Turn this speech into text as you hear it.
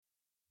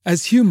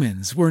As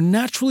humans, we're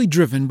naturally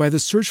driven by the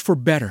search for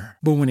better.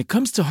 But when it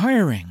comes to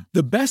hiring,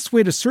 the best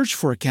way to search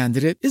for a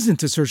candidate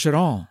isn't to search at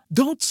all.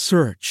 Don't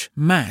search,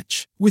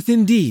 match with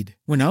Indeed.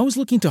 When I was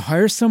looking to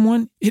hire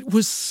someone, it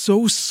was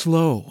so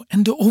slow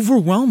and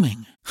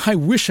overwhelming. I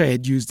wish I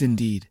had used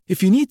Indeed.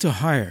 If you need to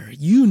hire,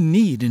 you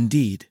need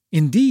Indeed.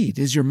 Indeed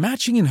is your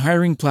matching and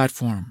hiring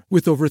platform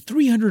with over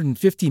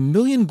 350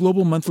 million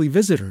global monthly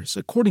visitors,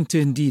 according to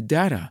Indeed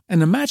data,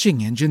 and a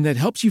matching engine that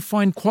helps you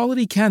find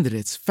quality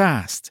candidates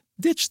fast.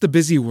 Ditch the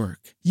busy work.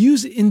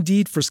 Use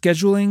Indeed for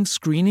scheduling,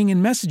 screening,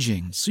 and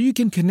messaging so you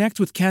can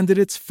connect with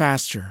candidates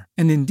faster.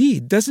 And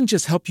Indeed doesn't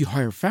just help you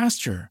hire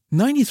faster.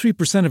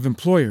 93% of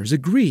employers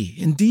agree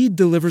Indeed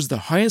delivers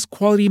the highest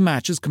quality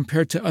matches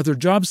compared to other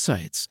job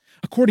sites,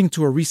 according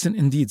to a recent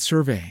Indeed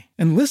survey.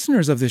 And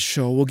listeners of this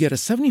show will get a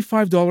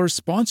 $75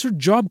 sponsored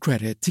job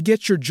credit to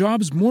get your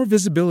jobs more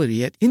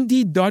visibility at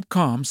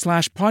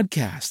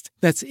Indeed.com/podcast.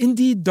 That's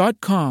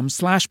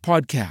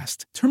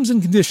Indeed.com/podcast. Terms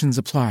and conditions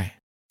apply.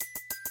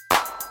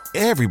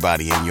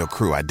 Everybody in your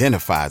crew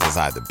identifies as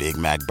either Big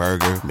Mac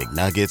Burger,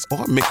 McNuggets,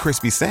 or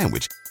McCrispy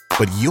Sandwich.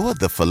 But you're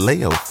the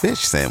Filet-O-Fish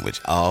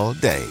Sandwich all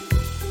day.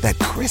 That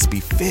crispy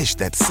fish,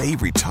 that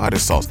savory tartar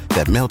sauce,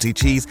 that melty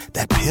cheese,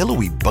 that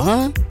pillowy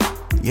bun.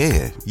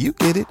 Yeah, you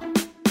get it.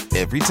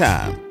 Every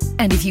time.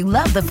 And if you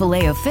love the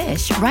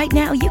Filet-O-Fish, right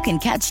now you can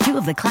catch two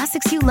of the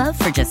classics you love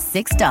for just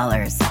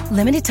 $6.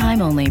 Limited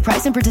time only.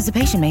 Price and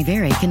participation may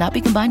vary. Cannot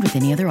be combined with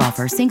any other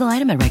offer. Single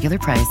item at regular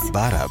price.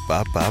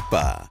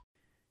 Ba-da-ba-ba-ba.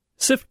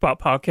 Sift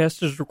Pop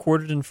Podcast is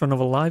recorded in front of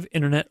a live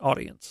internet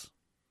audience.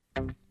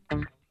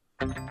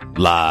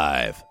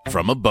 Live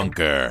from a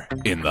bunker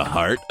in the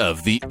heart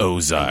of the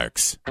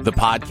Ozarks. The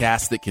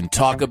podcast that can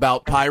talk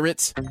about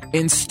pirates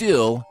and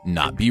still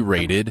not be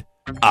rated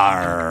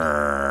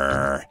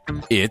R.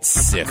 It's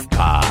Sift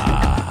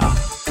Pop.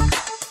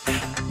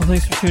 Well,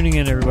 thanks for tuning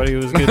in, everybody.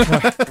 It was good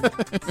talk.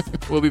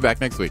 We'll be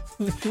back next week.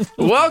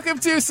 Welcome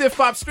to Sift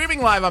Pop,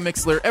 streaming live on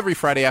Mixlr every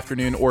Friday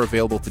afternoon or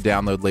available to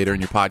download later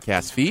in your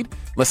podcast feed.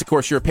 Unless, of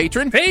course, you're a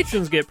patron.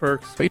 Patrons get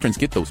perks. Patrons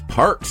get those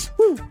perks.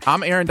 Woo.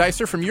 I'm Aaron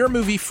Dicer from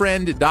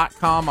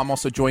YourMovieFriend.com. I'm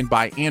also joined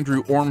by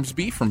Andrew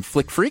Ormsby from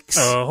Flick Freaks.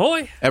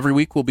 Ahoy. Every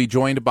week we'll be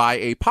joined by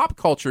a pop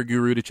culture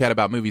guru to chat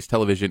about movies,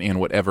 television, and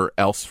whatever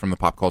else from the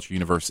pop culture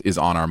universe is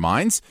on our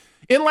minds.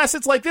 Unless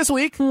it's like this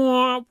week,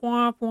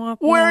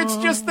 where it's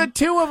just the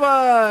two of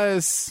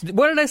us.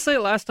 What did I say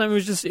last time?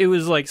 It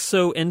was like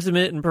so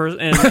intimate and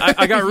and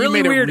I got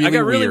really weird. I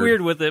got really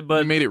weird with it,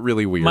 but you made it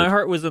really weird. My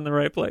heart was in the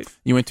right place.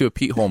 You went to a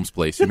Pete Holmes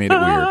place. You made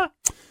it weird.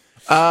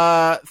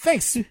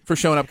 Thanks for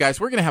showing up, guys.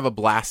 We're going to have a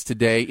blast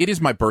today. It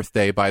is my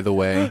birthday, by the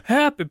way.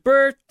 Happy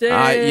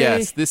birthday.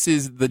 Yes, this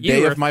is the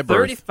day of my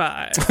birth.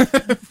 35.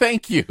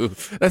 Thank you.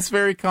 That's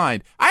very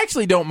kind. I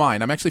actually don't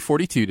mind. I'm actually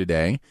 42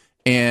 today.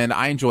 And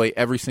I enjoy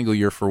every single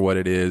year for what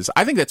it is.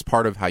 I think that's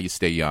part of how you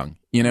stay young.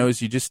 You know,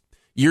 is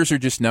years are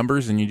just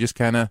numbers and you just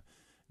kind of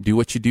do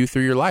what you do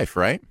through your life,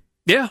 right?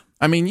 Yeah.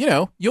 I mean, you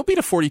know, you'll be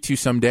to 42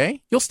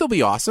 someday. You'll still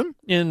be awesome.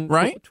 In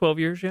right? 12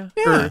 years, yeah.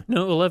 Yeah. Or,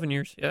 no, 11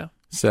 years, yeah.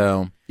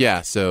 So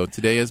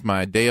today is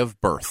my day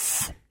of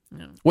birth.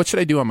 Yeah. What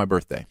should I do on my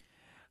birthday?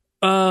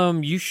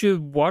 You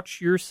should watch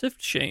your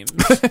Sift Shames.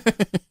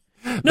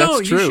 No,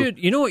 you should.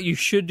 You know what you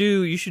should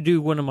do? You should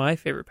do one of my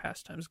favorite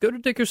pastimes. Go to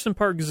Dickerson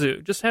Park Zoo.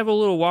 Just have a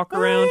little walk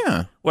around.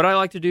 Yeah. What I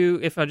like to do,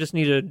 if I just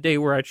need a day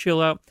where I chill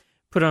out,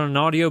 put on an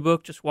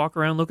audiobook, just walk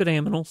around, look at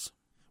animals.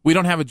 We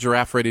don't have a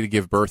giraffe ready to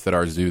give birth at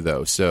our zoo,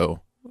 though,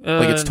 so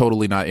it's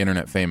totally not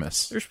internet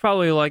famous. There's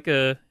probably like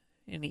an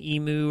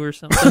emu or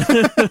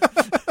something.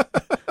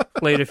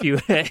 Laid a few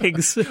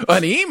eggs.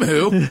 An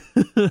emu?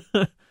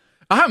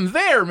 I'm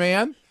there,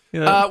 man.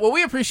 Yeah. Well,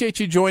 we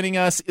appreciate you joining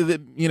us.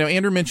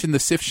 Andrew mentioned the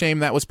Sift Shame.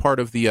 That was part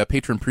of the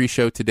patron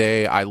pre-show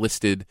today. I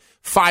listed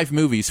 5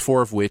 movies,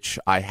 4 of which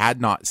I had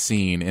not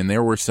seen, and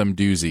there were some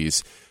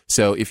doozies.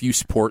 So if you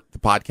support the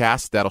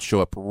podcast, that'll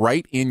show up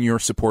right in your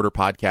supporter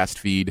podcast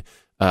feed,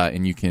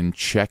 and you can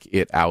check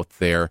it out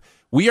there.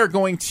 We are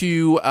going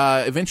to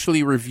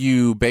eventually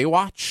review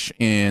Baywatch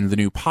and the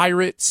new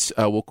Pirates.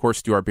 We'll, of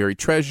course, do our buried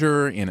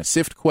treasure and a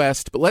Sift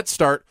quest. But let's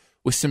start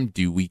with some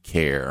Do We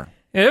Care?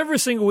 Every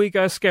single week,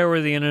 I scour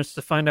the internet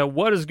to find out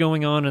what is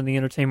going on in the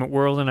entertainment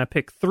world, and I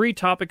pick 3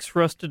 topics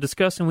for us to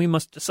discuss, and we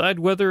must decide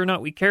whether or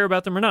not we care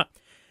about them or not.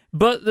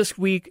 But this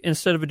week,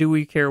 instead of a Do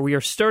We Care, we are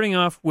starting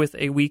off with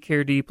a We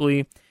Care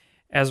Deeply,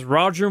 as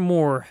Roger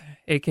Moore,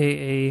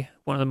 a.k.a.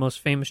 one of the most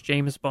famous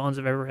James Bonds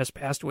ever, has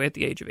passed away at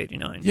the age of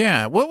 89.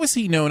 Yeah, what was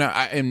he known?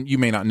 And you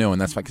may not know,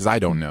 and that's fine, because I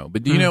don't know.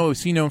 But do you know,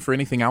 is he known for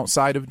anything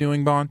outside of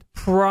doing Bond?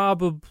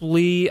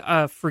 Probably.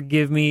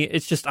 Forgive me.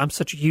 It's just I'm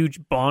such a huge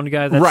Bond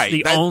guy. That's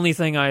the only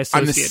thing I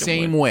associate with. I'm the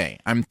same way.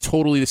 I'm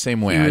totally the same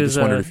way. I just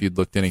wondered if you'd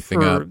looked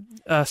anything up.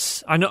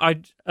 I know.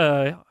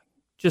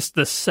 Just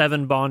the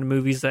 7 Bond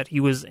movies that he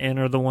was in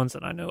are the ones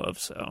that I know of.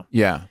 So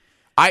yeah,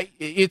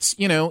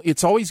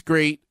 it's always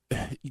great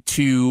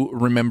to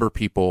remember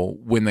people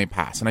when they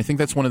pass. And I think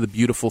that's one of the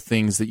beautiful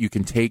things that you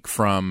can take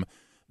from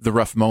the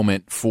rough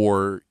moment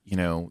for,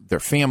 their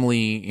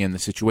family and the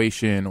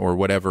situation or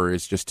whatever,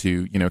 is just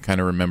to,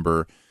 kind of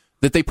remember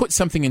that they put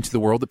something into the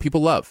world that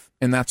people love,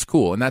 and that's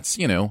cool, and that's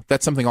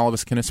that's something all of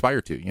us can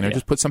aspire to.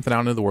 Just put something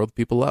out into the world that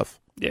people love.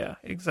 Yeah,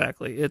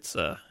 exactly. It's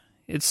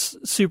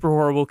super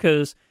horrible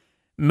because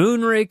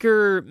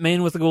Moonraker,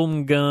 Man with a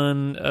Golden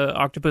Gun,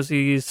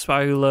 Octopussy,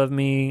 Spy Who Loved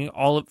Me,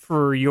 All Up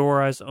for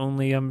Your Eyes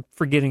Only. I'm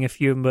forgetting a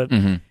few, but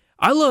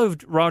I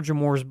loved Roger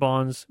Moore's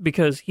Bonds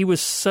because he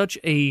was such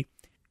a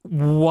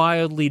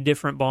wildly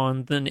different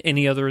Bond than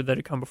any other that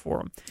had come before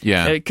him.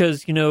 Yeah,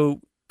 because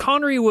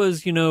Connery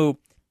was he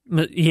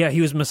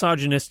was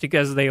misogynistic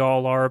as they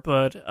all are,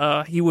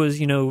 but he was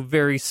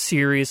very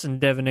serious and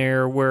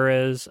debonair,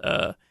 whereas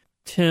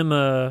Tim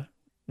I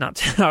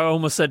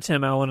almost said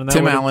Tim Allen, and that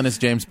Tim Allen as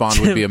James Bond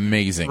would be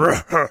amazing.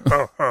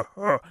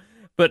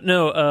 But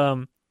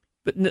no,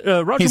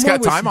 Roger He's Moore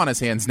got time on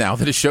his hands now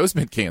that his show's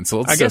been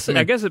canceled. I guess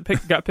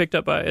it got picked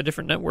up by a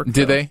different network.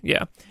 Did they?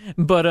 Yeah,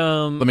 but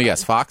let me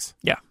guess, Fox.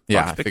 Yeah,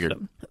 yeah, Fox I figured. It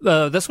up.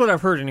 That's what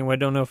I've heard anyway.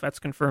 Don't know if that's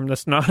confirmed.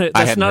 That's not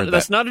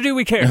a do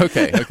we care.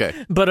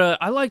 Okay. But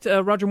I liked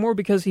Roger Moore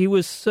because they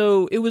were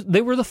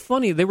the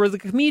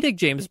comedic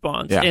James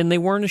Bonds, and they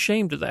weren't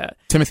ashamed of that.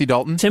 Timothy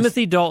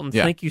Dalton.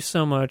 Yeah. Thank you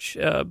so much.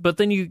 But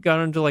then you got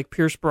into like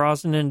Pierce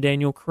Brosnan and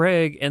Daniel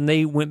Craig, and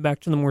they went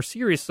back to the more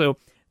serious. So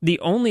the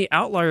only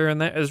outlier in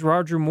that is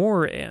Roger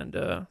Moore, and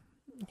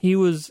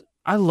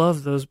I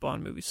love those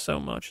Bond movies so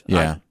much.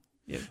 Yeah.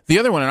 The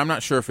other one, and I'm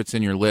not sure if it's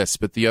in your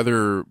list, but the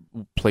other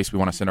place we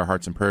want to send our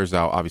hearts and prayers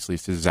out, obviously,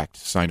 is to Zack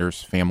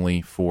Snyder's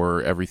family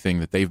for everything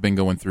that they've been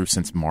going through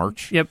since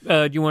March. Yep.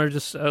 Do you want to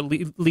just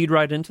lead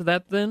right into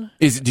that then?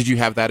 Did you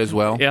have that as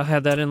well? Yeah, I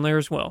had that in there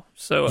as well.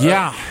 So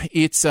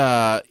it's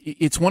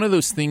one of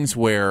those things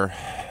where,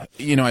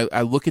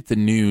 I look at the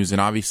news,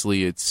 and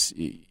obviously it's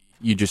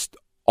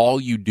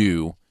all you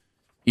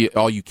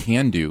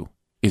can do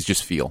is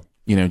just feel,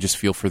 just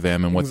feel for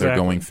them and what they're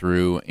going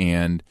through.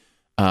 And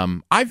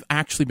I've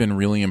actually been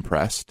really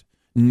impressed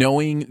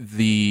knowing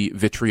the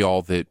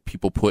vitriol that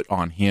people put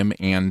on him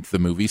and the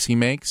movies he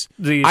makes.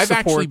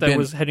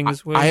 Was heading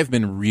his way. I have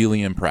been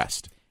really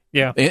impressed.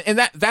 Yeah. And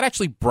that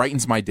actually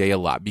brightens my day a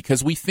lot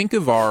because we think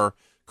of our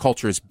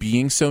culture as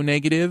being so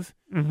negative,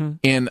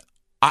 and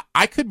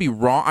I could be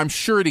wrong. I'm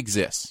sure it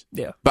exists.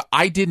 Yeah. But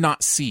I did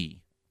not see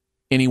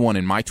anyone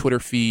in my Twitter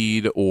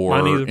feed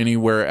or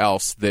anywhere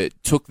else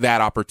that took that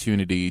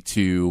opportunity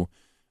to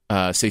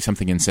say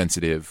something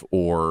insensitive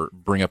or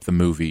bring up the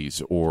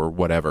movies or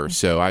whatever.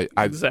 So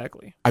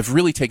I've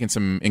really taken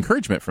some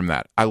encouragement from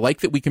that. I like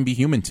that we can be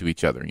human to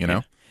each other,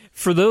 Yeah.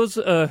 For those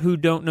who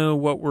don't know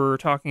what we're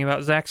talking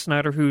about, Zack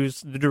Snyder,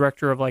 who's the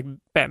director of like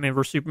Batman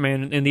vs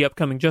Superman and the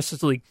upcoming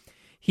Justice League,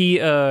 he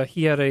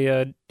had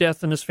a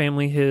death in his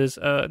family. His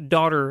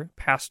daughter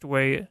passed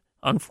away,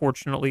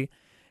 unfortunately.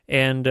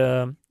 And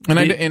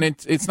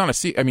it's not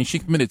a. I mean, she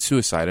committed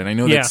suicide, and I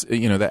know that's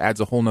that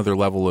adds a whole nother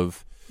level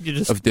of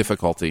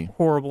difficulty,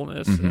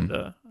 horribleness,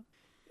 and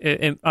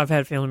I've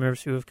had family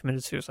members who have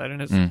committed suicide,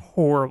 and it's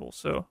horrible.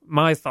 So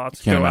my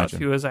thoughts go out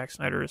to Zack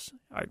Snyder.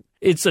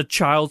 It's a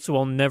child, so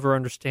I'll never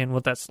understand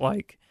what that's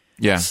like.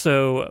 Yeah.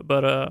 So,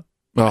 but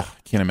I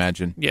can't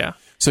imagine. Yeah.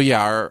 So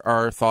yeah,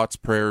 our thoughts,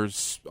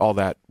 prayers, all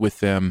that with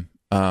them.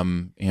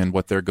 And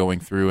what they're going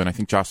through, and I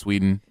think Joss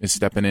Whedon is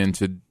stepping in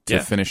to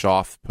finish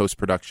off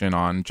post-production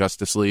on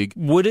Justice League.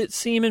 Would it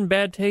seem in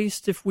bad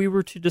taste if we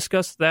were to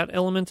discuss that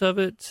element of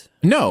it?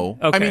 No.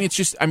 Okay. I mean, it's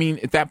just,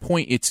 at that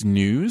point, it's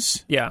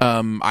news. Yeah.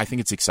 I think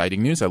it's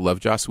exciting news. I love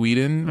Joss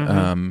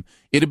Whedon.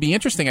 It'd be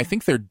interesting. I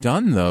think they're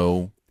done,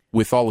 though,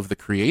 with all of the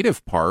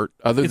creative part,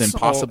 other than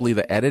possibly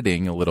the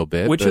editing a little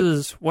bit. Which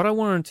is what I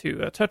wanted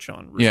to touch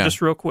on,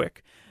 just real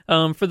quick.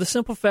 For the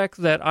simple fact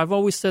that I've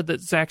always said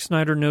that Zack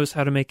Snyder knows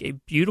how to make a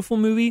beautiful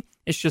movie.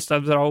 It's just that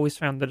I've always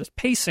found that his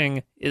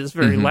pacing is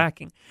very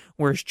lacking.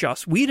 Whereas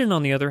Joss Whedon,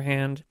 on the other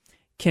hand,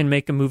 can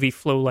make a movie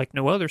flow like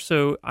no other.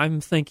 So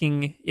I'm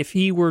thinking if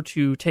he were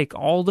to take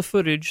all the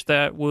footage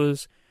that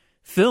was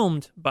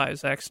filmed by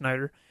Zack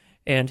Snyder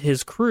and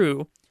his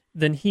crew,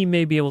 then he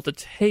may be able to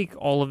take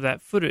all of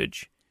that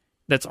footage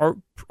that's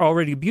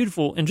already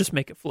beautiful and just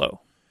make it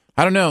flow.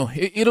 I don't know.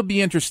 It'll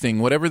be interesting,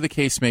 whatever the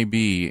case may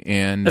be.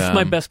 And that's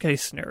my best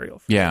case scenario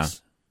for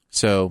this.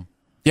 So,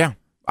 yeah.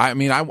 I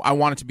mean, I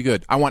want it to be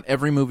good. I want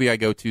every movie I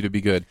go to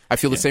be good. I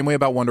feel the same way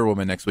about Wonder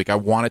Woman next week. I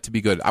want it to be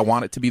good. I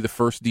want it to be the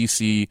first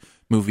DC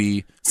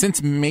movie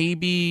since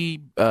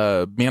maybe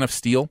Man of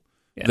Steel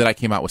that I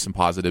came out with some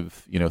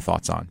positive,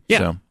 thoughts on. Yeah.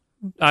 So.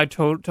 I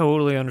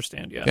totally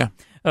understand, yeah.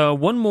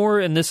 One more,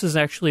 and this is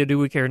actually a Do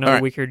We Care,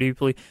 Not We Care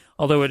Deeply,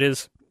 although it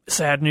is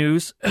sad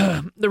news.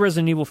 The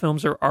Resident Evil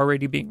films are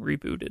already being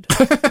rebooted.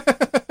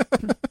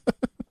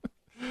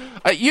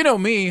 You know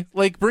me,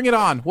 like, bring it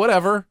on,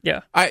 whatever.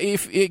 Yeah.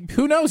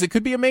 Who knows? It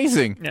could be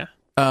amazing. Yeah.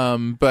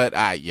 But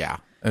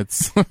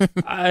it's.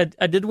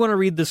 I did want to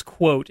read this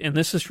quote, and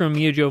this is from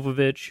Mia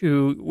Jovovich,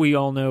 who we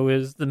all know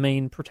is the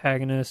main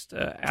protagonist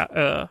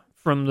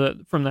from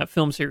that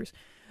film series.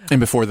 And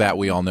before that,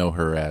 we all know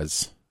her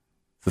as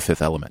The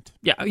Fifth Element.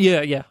 Yeah.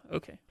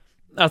 Okay.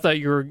 I thought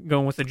you were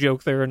going with a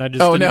joke there, and I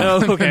just didn't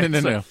know. Okay,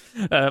 no.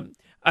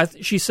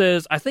 She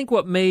says, I think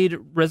what made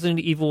Resident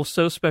Evil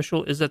so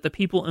special is that the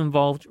people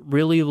involved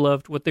really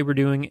loved what they were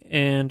doing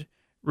and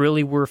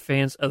really were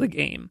fans of the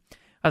game.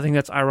 I think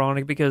that's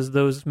ironic because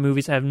those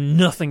movies have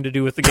nothing to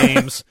do with the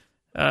games.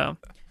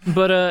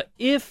 But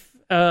if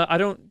I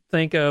don't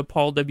think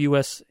Paul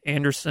W.S.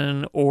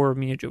 Anderson or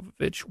Mia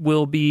Jovovich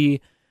will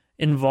be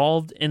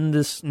involved in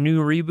this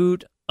new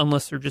reboot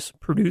unless they're just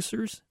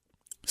producers.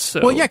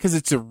 So, well, yeah, because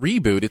it's a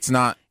reboot. It's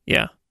not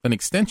yeah. an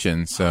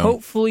extension. So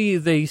hopefully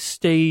they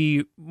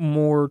stay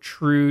more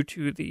true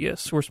to the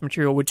source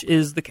material, which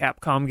is the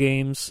Capcom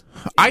games.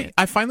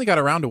 I finally got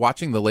around to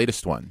watching the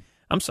latest one.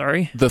 I'm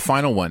sorry. The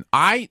final one.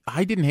 I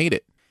didn't hate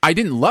it. I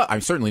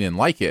certainly didn't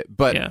like it,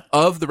 but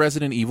of the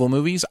Resident Evil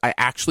movies, I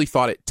actually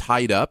thought it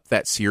tied up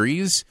that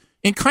series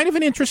in kind of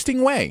an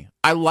interesting way.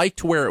 I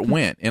liked where it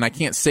went, and I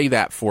can't say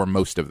that for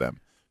most of them.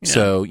 Yeah.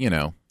 So,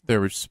 there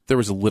was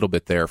a little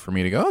bit there for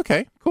me to go,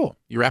 okay, cool.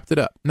 You wrapped it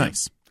up.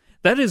 Nice.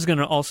 That is going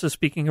to also,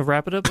 speaking of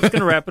wrap it up, it's going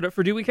to wrap it up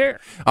for Do We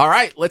Care? All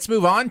right, let's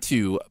move on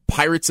to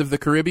Pirates of the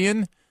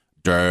Caribbean.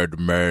 Dead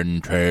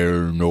men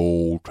tell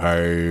no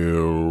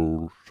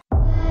tales.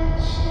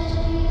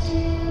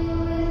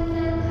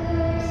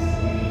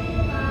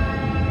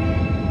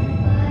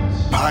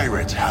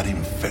 Pirates had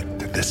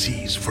infected the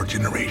seas for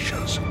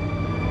generations.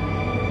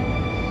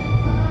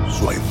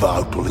 So I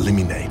vowed to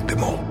eliminate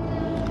them all.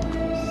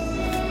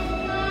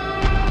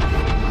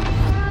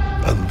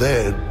 And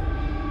then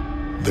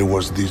there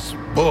was this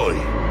boy,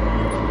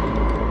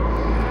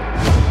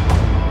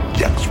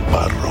 Jack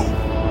Sparrow.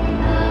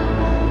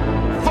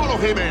 Follow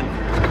him in!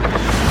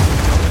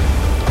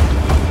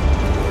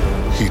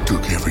 He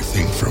took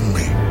everything from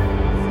me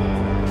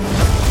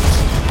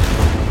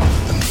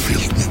and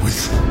filled me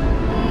with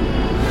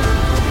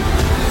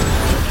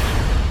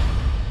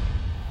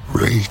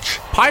rage.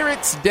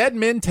 Pirates, Dead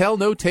Men Tell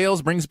No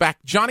Tales brings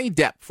back Johnny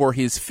Depp for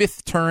his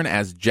 5th turn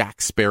as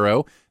Jack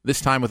Sparrow, this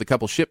time with a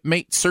couple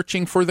shipmates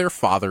searching for their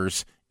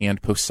fathers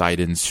and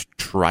Poseidon's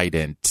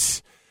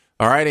trident.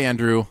 All right,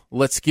 Andrew,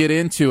 let's get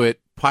into it.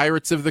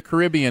 Pirates of the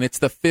Caribbean, it's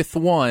the 5th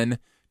one.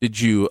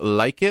 Did you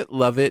like it,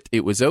 love it,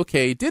 it was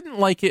okay, didn't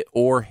like it,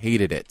 or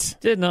hated it?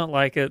 Did not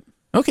like it.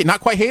 Okay, not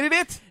quite hated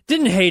it?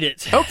 Didn't hate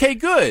it. Okay,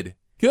 good.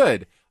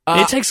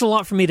 It takes a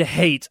lot for me to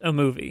hate a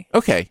movie.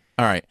 Okay,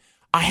 all right.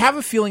 I have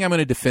a feeling I'm going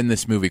to defend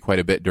this movie quite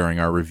a bit during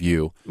our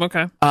review.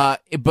 Okay.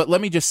 But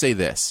let me just say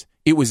this.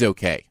 It was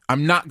okay.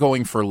 I'm not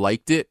going for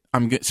liked it.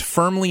 I'm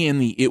firmly in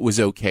the it was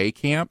okay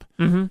camp.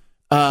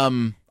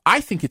 Mm-hmm.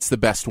 I think it's the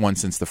best one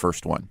since the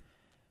first one.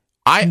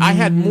 I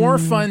had more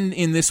fun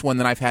in this one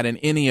than I've had in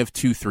any of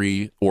 2,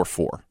 3, or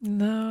 4.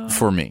 No.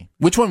 For me.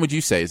 Which one would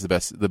you say is the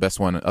best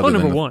one?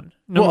 Number one.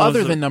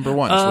 Other than number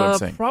one, is what I'm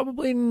saying.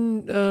 Probably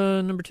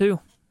number 2.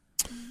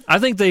 I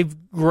think they've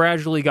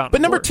gradually gotten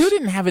But number worse. 2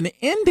 didn't have an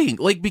ending.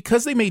 Like,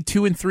 because they made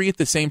 2 and 3 at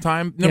the same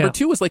time, number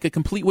 2 was like a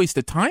complete waste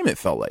of time, it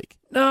felt like.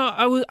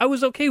 No, I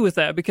was okay with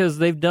that because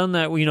they've done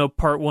that,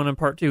 part 1 and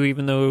part 2,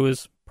 even though it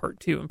was part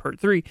 2 and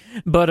part 3.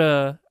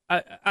 But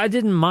I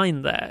didn't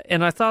mind that.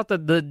 And I thought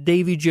that the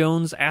Davy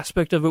Jones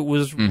aspect of it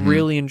was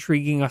really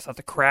intriguing. I thought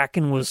the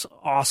Kraken was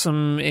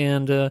awesome.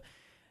 And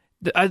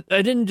I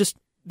didn't just,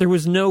 there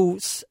was no,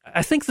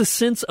 I think the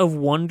sense of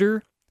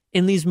wonder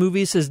in these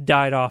movies has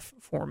died off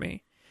for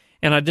me.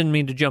 And I didn't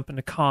mean to jump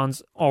into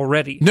cons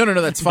already. No,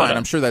 that's fine.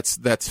 I'm sure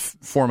that's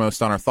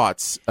foremost on our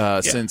thoughts.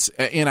 Since,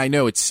 and I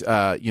know it's,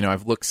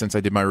 I've looked since I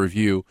did my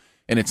review,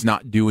 and it's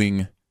not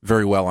doing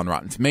very well on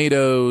Rotten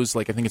Tomatoes.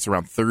 Like, I think it's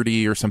around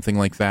 30 or something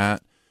like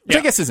that. Which I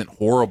guess isn't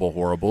horrible,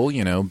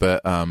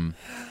 but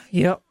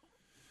Yep.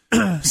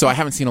 So I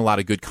haven't seen a lot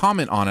of good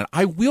comment on it.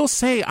 I will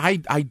say I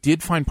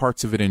did find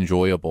parts of it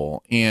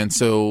enjoyable, and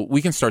so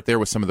we can start there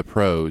with some of the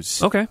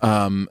pros. Okay.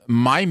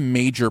 My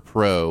major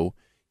pro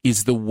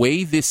is the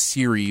way this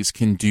series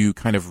can do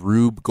kind of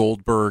Rube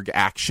Goldberg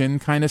action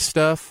kind of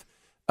stuff.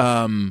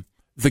 The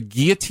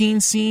guillotine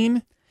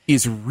scene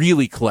is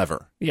really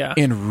clever,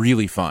 and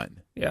really fun.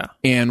 Yeah.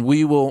 And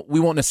we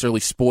won't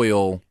necessarily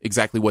spoil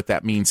exactly what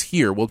that means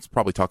here. We'll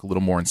probably talk a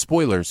little more in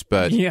spoilers,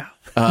 but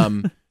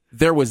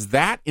there was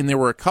that, and there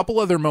were a couple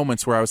other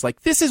moments where I was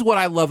like, this is what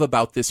I love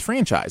about this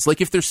franchise.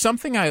 Like, if there's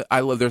something I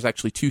love, there's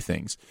actually 2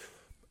 things.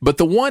 But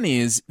the one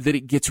is that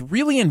it gets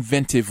really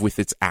inventive with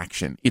its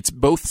action. It's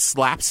both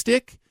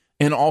slapstick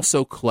and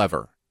also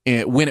clever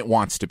when it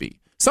wants to be.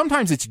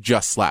 Sometimes it's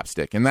just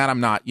slapstick, and that I'm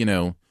not,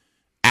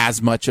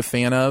 as much a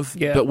fan of.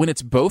 Yeah. But when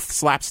it's both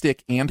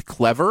slapstick and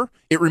clever,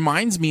 it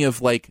reminds me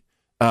of like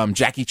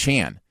Jackie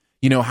Chan.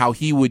 How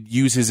he would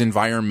use his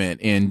environment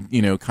in,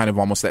 kind of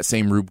almost that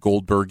same Rube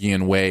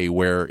Goldbergian way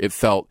where it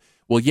felt,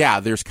 well, yeah,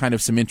 there's kind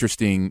of some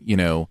interesting,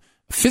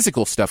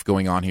 physical stuff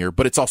going on here,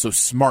 but it's also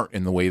smart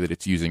in the way that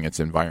it's using its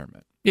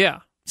environment. Yeah.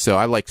 So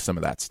I liked some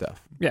of that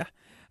stuff. Yeah.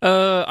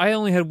 I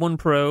only had one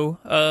pro.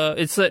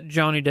 It's that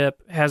Johnny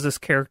Depp has this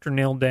character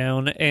nailed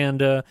down,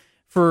 and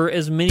for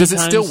as many times...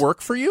 Does it still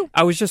work for you?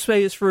 I was just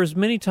saying, it's for as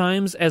many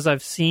times as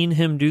I've seen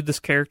him do this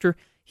character,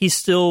 he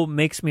still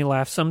makes me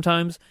laugh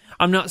sometimes.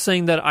 I'm not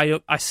saying that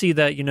I see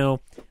that,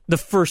 the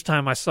first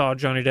time I saw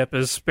Johnny Depp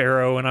as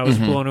Sparrow, and I was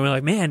blown away.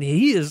 Like, man,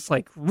 he is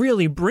like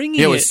really bringing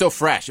it was so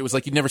fresh. It was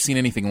like you'd never seen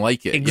anything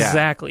like it.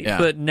 Exactly. Yeah.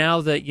 But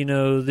now that,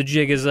 the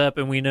jig is up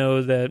and we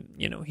know that,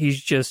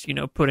 he's just,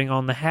 putting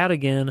on the hat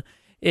again,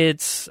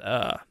 it's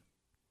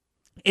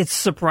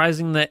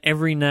surprising that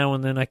every now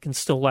and then I can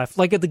still laugh.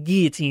 Like at the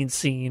guillotine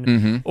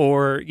scene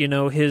or,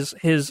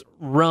 his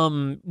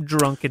rum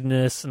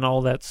drunkenness and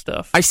all that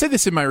stuff. I said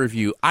this in my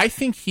review. I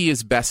think he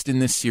is best in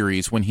this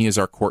series when he is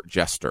our court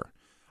jester.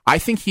 I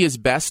think he is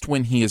best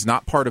when he is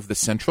not part of the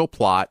central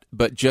plot,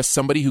 but just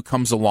somebody who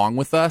comes along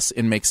with us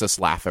and makes us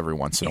laugh every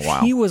once in a while.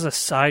 If he was a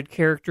side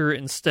character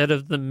instead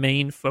of the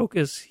main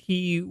focus,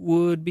 he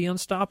would be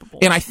unstoppable.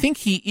 And I think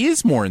he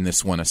is more in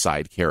this one a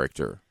side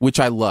character,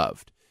 which I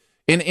loved.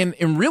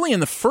 And really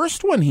in the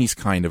first one, he's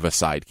kind of a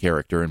side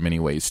character in many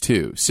ways,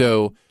 too.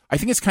 So I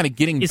think it's kind of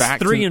getting back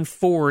to... 3 and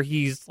 4,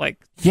 he's like...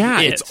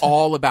 Yeah, it's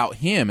all about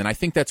him. And I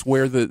think that's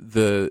where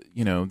the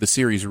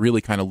series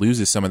really kind of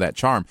loses some of that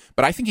charm.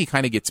 But I think he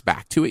kind of gets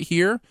back to it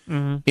here.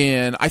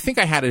 And I think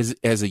I had it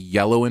as a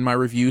yellow in my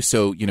review.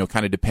 So,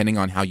 kind of depending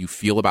on how you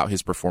feel about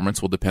his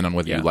performance will depend on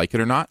whether you like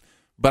it or not.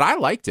 But I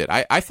liked it.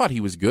 I thought he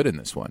was good in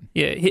this one.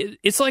 Yeah,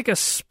 it's like a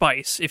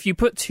spice. If you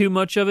put too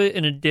much of it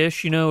in a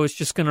dish, it's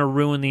just going to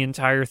ruin the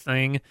entire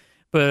thing.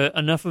 But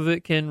enough of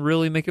it can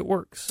really make it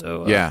work.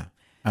 So yeah,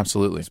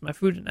 absolutely. It's my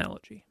food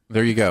analogy.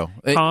 There you go.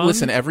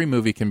 Listen, every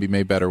movie can be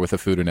made better with a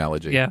food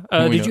analogy. Yeah.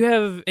 Did you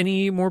have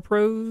any more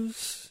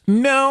pros?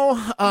 No.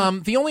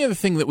 The only other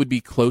thing that would be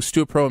close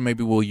to a pro, and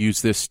maybe we'll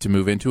use this to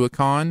move into a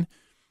con,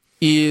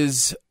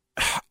 is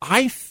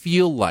I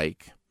feel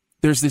like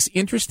there's this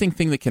interesting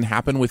thing that can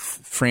happen with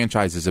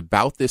franchises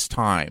about this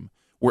time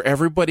where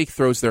everybody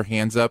throws their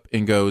hands up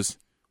and goes,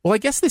 well, I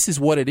guess this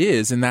is what it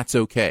is, and that's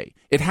okay.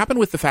 It happened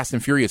with the Fast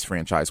and Furious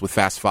franchise with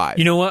Fast 5.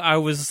 You know what?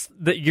 We're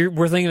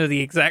thinking of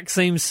the exact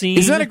same scene.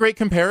 Isn't that a great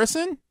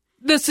comparison?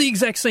 That's the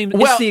exact same.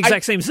 Well, it's the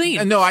exact same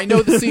scene. No, I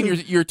know the scene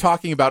you're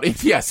talking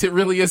about. Yes, it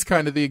really is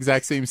kind of the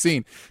exact same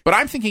scene. But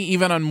I'm thinking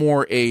even on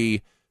more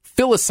a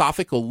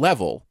philosophical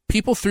level,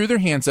 people threw their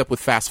hands up with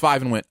Fast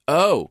 5 and went,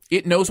 oh,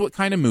 it knows what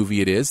kind of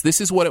movie it is.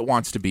 This is what it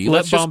wants to be.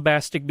 Let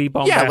bombastic be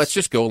bombastic. Yeah, let's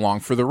just go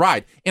along for the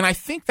ride. And I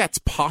think that's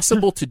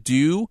possible to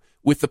do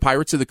with the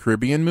Pirates of the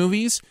Caribbean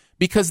movies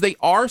because they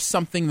are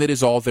something that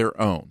is all their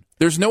own.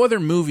 There's no other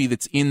movie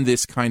that's in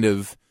this kind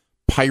of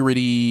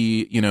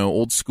piratey,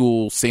 old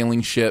school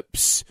sailing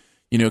ships,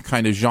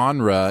 kind of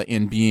genre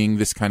in being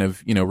this kind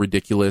of,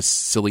 ridiculous,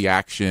 silly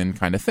action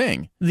kind of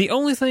thing. The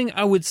only thing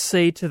I would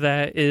say to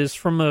that is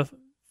from a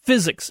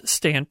physics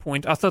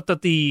standpoint, I thought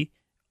that the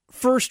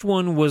first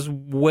one was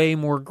way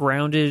more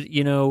grounded,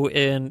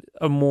 in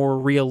a more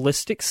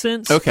realistic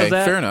sense. Okay, of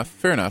that.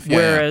 Fair enough. Yeah,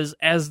 Whereas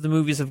as the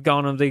movies have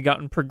gone on, they've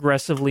gotten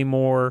progressively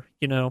more,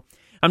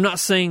 I'm not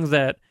saying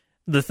that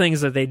the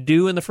things that they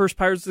do in the first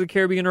Pirates of the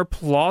Caribbean are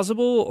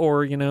plausible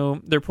or,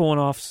 they're pulling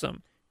off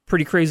some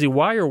pretty crazy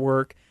wire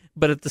work,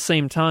 but at the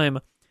same time,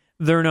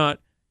 they're not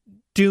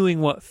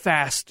doing what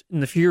Fast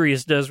and the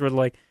Furious does where,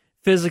 like,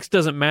 physics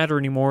doesn't matter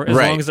anymore as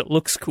long as it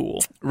looks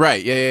cool.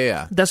 Right,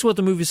 yeah. That's what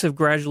the movies have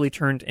gradually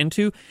turned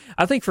into.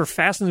 I think for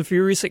Fast and the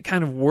Furious, it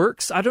kind of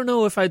works. I don't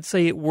know if I'd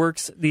say it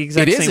works the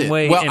exact same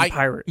way in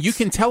Pirates. You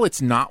can tell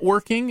it's not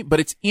working, but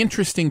it's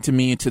interesting to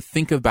me to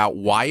think about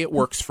why it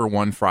works for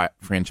one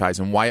franchise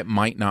and why it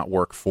might not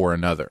work for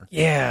another.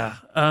 Yeah.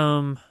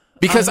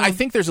 Because I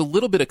think there's a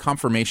little bit of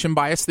confirmation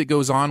bias that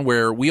goes on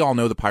where we all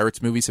know the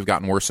Pirates movies have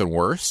gotten worse and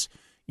worse.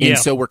 And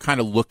so we're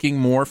kind of looking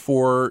more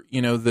for,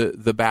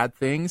 the bad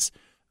things.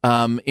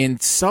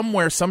 And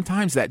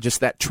sometimes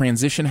that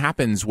transition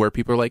happens where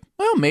people are like,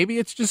 well, maybe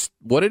it's just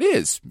what it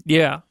is.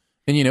 Yeah.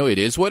 And, it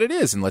is what it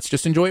is. And let's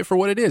just enjoy it for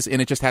what it is.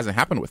 And it just hasn't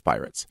happened with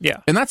Pirates. Yeah.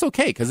 And that's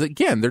okay. Because,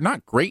 again, they're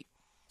not great.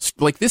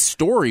 Like, this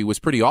story was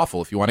pretty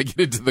awful if you want to get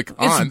into the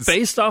cons. It's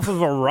based off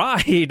of a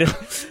ride.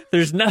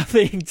 There's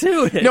nothing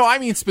to it. No, I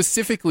mean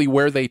specifically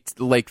where the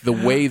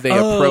way they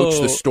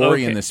approach the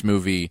story in this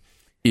movie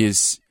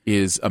is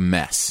a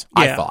mess,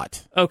 I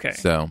thought. Okay.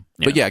 So,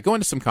 but go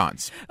into some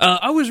cons.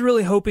 I was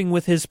really hoping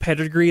with his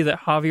pedigree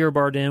that Javier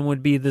Bardem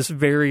would be this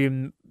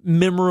very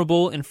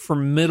memorable and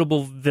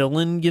formidable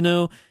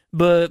villain,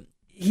 but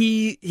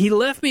he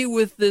left me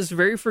with this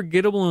very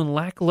forgettable and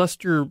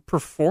lackluster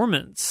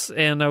performance,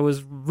 and I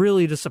was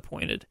really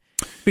disappointed.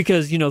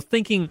 Because,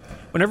 thinking,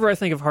 whenever I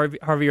think of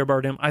Javier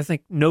Bardem, I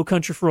think No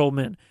Country for Old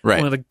Men. Right.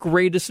 One of the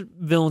greatest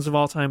villains of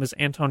all time is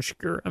Anton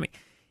Chigurh. I mean,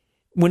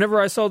 whenever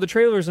I saw the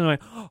trailers, and I'm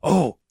like,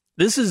 oh,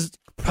 this is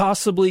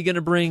possibly going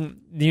to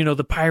bring,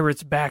 the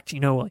pirates back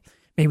to, like,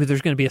 maybe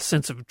there's going to be a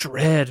sense of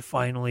dread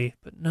finally.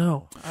 But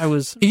no, I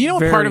was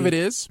what part of it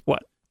is?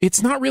 What?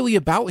 It's not really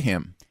about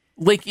him.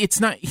 Like, it's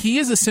not, he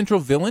is a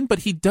central villain, but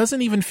he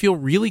doesn't even feel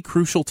really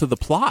crucial to the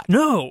plot.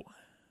 No.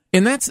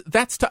 And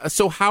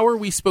so how are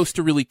we supposed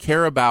to really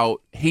care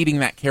about hating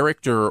that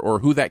character or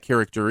who that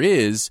character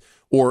is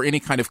or any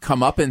kind of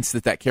comeuppance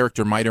that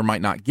character might or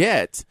might not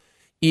get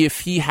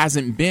if he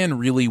hasn't been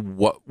really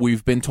what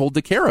we've been told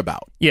to care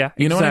about? Yeah,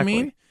 You know what I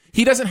mean?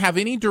 He doesn't have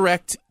any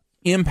direct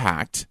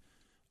impact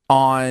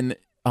on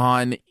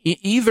on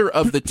either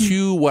of the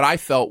two. What I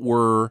felt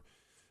were,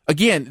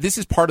 again, this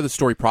is part of the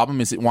story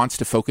problem, is it wants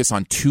to focus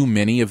on too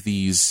many of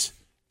these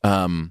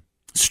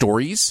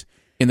stories,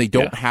 and they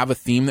don't have a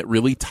theme that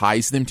really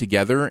ties them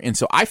together. And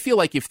so I feel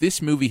like if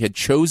this movie had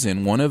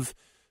chosen one of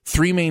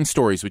three main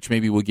stories, which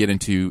maybe we'll get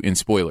into in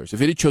spoilers,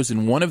 if it had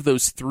chosen one of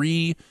those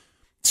three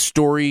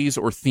stories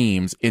or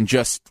themes and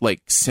just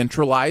like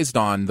centralized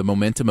on the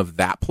momentum of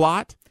that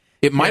plot,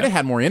 it might have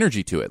had more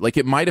energy to it. Like,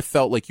 it might have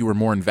felt like you were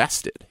more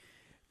invested.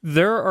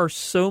 There are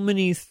so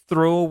many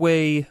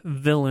throwaway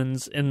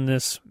villains in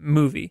this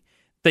movie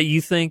that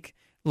you think,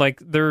 like,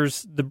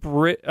 there's the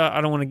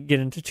I don't want to get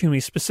into too many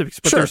specifics,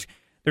 but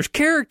there's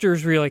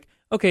characters where you're like,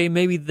 okay,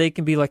 maybe they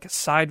can be like a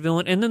side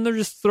villain, and then they're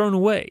just thrown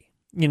away,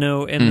 you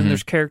know. And then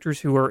there's characters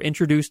who are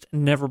introduced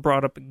and never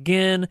brought up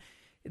again.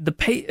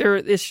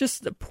 It's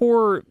just the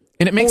poor,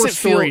 and it makes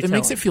poor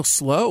it feel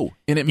slow,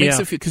 and it makes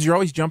it feel, because you're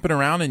always jumping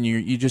around, and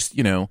you just,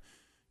 you know,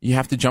 you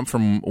have to jump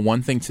from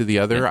one thing to the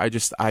other. I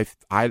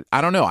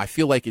don't know. I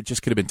feel like it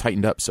just could have been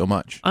tightened up so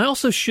much. I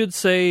also should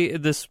say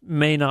this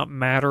may not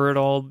matter at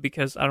all,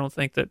 because I don't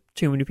think that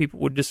too many people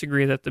would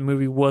disagree that the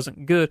movie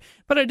wasn't good.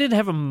 But I did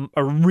have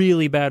a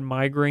really bad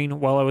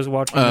migraine while I was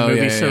watching the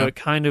movie, it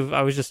kind of,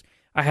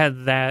 I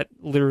had that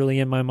literally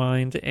in my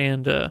mind,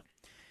 and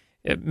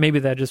maybe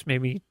that just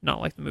made me not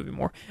like the movie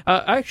more.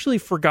 I actually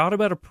forgot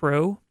about a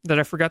pro that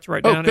I forgot to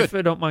write down, if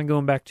I don't mind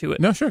going back to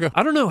it. No, sure, go.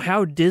 I don't know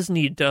how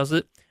Disney does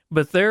it,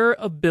 but their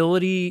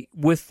ability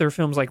with their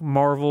films like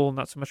Marvel,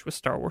 not so much with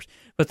Star Wars,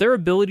 but their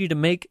ability to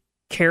make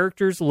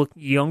characters look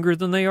younger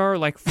than they are,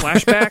 like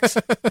flashbacks,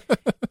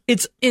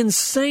 it's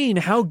insane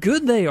how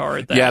good they are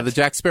at that. Yeah, the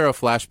Jack Sparrow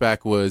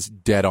flashback was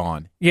dead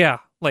on. Yeah,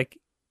 like,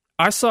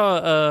 I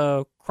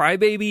saw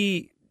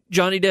Crybaby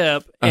Johnny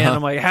Depp, and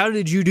I'm like, how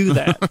did you do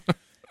that?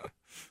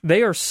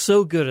 They are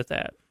so good at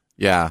that.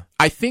 Yeah.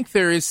 I think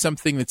there is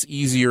something that's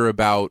easier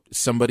about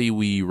somebody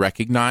we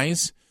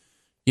recognize,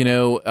 you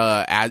know,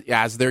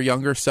 as their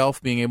younger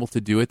self, being able to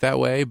do it that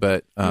way.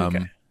 But, but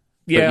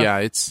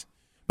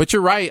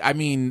you're right. I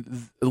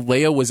mean,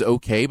 Leia was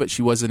okay, but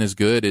she wasn't as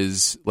good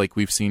as, like,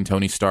 we've seen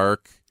Tony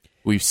Stark.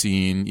 We've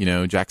seen, you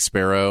know, Jack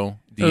Sparrow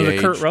de-age.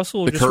 The Kurt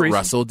Russell. The Kurt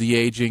Russell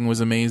de-aging was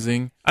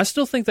amazing. I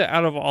still think that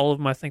out of all of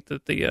them, I think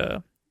that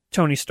the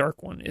Tony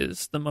Stark one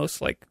is the most,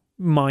 like,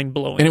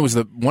 mind-blowing. And it was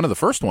one of the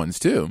first ones,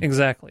 too.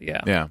 Exactly,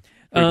 yeah. Yeah.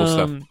 Pretty cool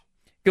stuff.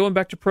 Going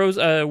back to pros,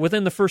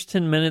 within the first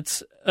 10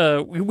 minutes,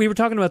 we were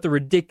talking about the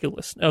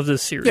ridiculousness of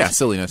this series. Yeah,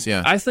 silliness,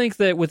 yeah. I think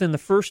that within the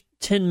first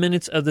 10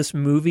 minutes of this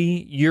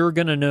movie, you're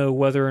going to know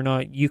whether or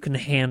not you can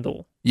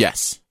handle.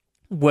 Yes.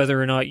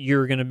 Whether or not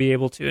you're going to be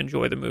able to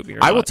enjoy the movie or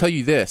not. I will tell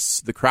you this.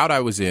 The crowd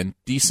I was in,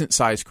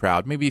 decent-sized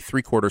crowd, maybe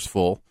 3/4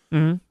 full,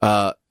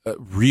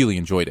 really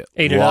enjoyed it.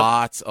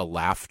 Lots of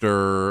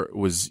laughter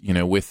was, you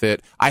know, with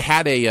it. I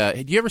had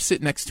did you ever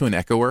sit next to an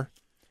echoer?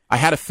 I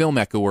had a film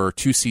echoer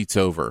 2 seats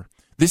over.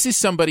 This is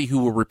somebody who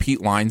will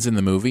repeat lines in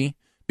the movie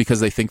because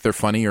they think they're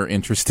funny or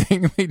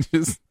interesting. They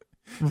just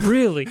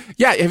really,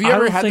 yeah. Have you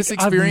ever had this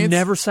experience? I've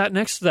never sat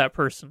next to that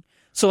person.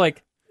 So,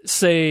 like,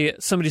 say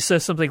somebody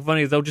says something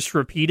funny, they'll just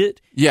repeat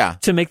it. Yeah,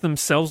 to make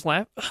themselves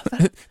laugh.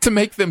 To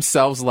make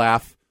themselves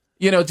laugh.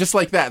 You know, just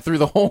like that through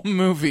the whole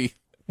movie.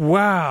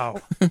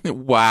 Wow.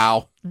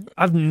 Wow.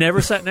 I've never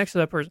sat next to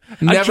that person.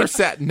 Never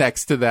sat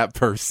next to that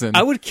person.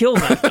 I would kill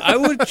them. I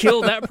would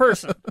kill that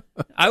person.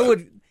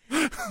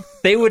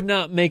 They would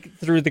not make it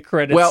through the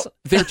credits. Well,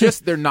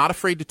 they're not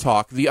afraid to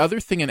talk. The other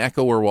thing an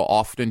echoer will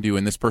often do,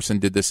 and this person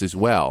did this as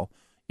well,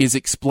 is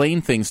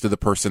explain things to the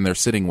person they're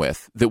sitting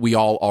with that we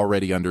all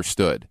already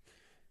understood.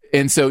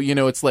 And so, you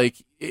know, it's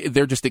like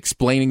they're just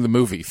explaining the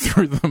movie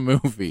through the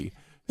movie.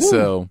 Ooh.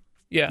 So,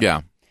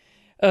 yeah.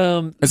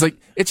 It's like,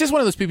 it's just one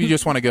of those people you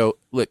just want to go,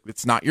 look,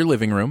 it's not your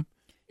living room.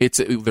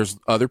 There's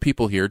other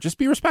people here. Just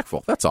be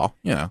respectful. That's all,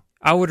 you know.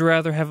 I would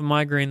rather have a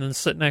migraine than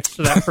sit next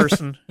to that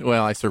person.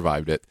 Well, I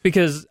survived it.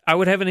 Because I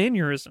would have an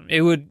aneurysm.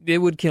 It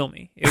would kill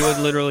me. It would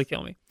literally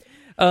kill me.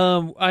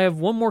 I have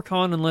one more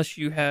con unless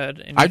you had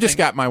anything. I just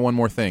got my one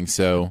more thing,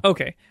 so.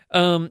 Okay.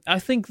 I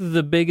think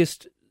the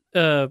biggest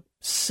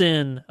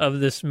sin of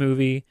this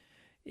movie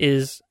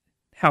is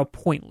how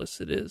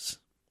pointless it is.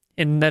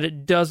 And that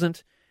it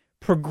doesn't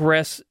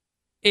progress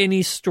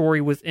any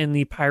story within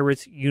the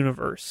Pirates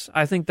universe.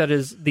 I think that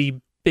is the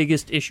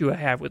biggest issue I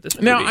have with this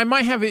movie. Now, I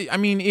might have it. I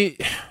mean,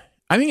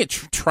 I think it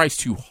tries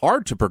too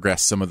hard to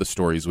progress some of the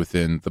stories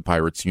within the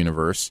Pirates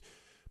universe,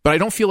 but I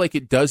don't feel like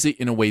it does it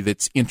in a way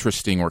that's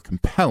interesting or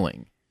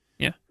compelling.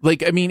 Yeah.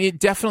 Like, I mean, it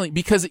definitely,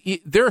 because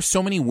there are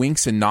so many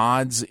winks and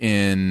nods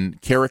in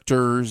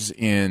characters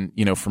in,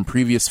 you know, from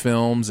previous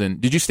films. And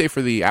did you stay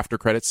for the after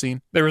credit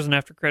scene? There was an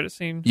after credit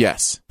scene?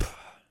 Yes.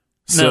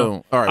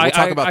 So, all right, we'll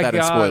talk about that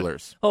in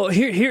spoilers. Oh,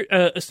 here,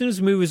 as soon as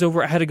the movie was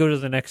over, I had to go to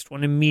the next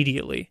one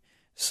immediately.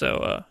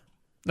 So,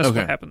 that's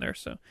what happened there.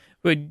 So,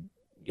 but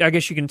I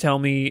guess you can tell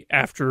me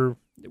after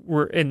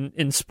we're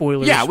in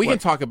spoilers. Yeah, we can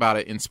talk about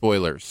it in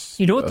spoilers.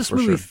 You know what this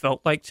movie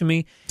felt like to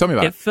me? Tell me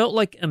about it. It felt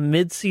like a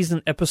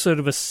mid-season episode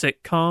of a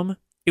sitcom.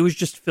 It was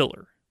just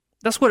filler.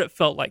 That's what it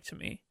felt like to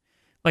me.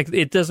 Like,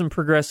 it doesn't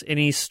progress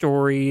any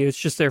story. It's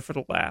just there for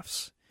the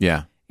laughs.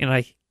 Yeah. And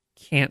I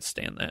can't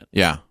stand that.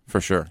 Yeah,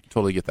 for sure.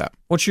 Totally get that.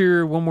 What's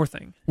your one more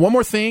thing? One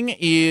more thing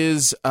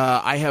is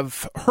I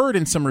have heard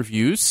in some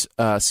reviews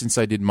since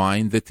I did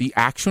mine that the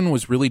action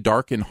was really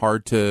dark and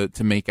hard to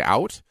make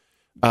out.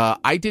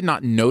 I did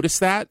not notice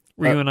that.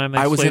 Were you in IMAX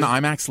I was Laser? in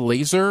IMAX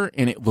Laser,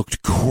 and it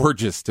looked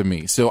gorgeous to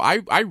me. So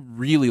I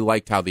really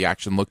liked how the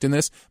action looked in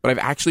this, but I've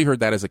actually heard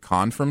that as a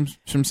con from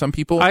some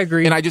people. I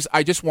agree. And I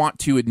just want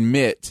to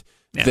admit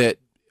that,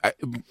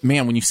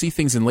 man, when you see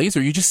things in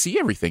Laser, you just see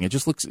everything. It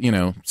just looks,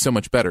 so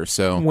much better.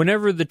 So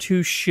whenever the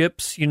two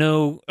ships,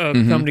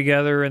 come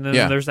together and then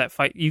there's that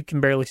fight, you can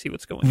barely see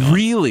what's going on.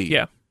 Really?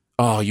 Yeah.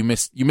 Oh, you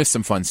missed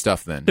some fun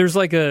stuff then. There's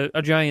like a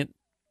giant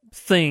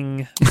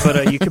thing,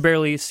 but you could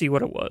barely see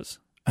what it was.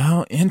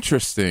 Oh,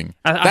 interesting.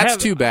 That's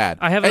too bad.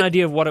 I have an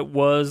idea of what it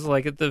was,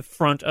 like at the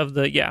front of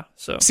the,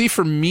 so. See,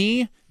 for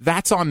me,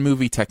 that's on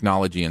movie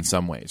technology in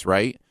some ways,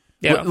 right?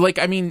 Yeah. Like,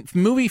 I mean,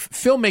 movie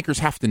filmmakers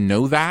have to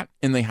know that,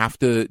 and they have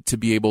to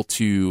be able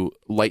to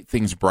light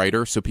things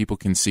brighter so people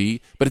can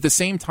see. But at the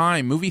same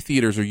time, movie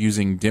theaters are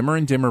using dimmer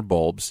and dimmer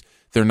bulbs.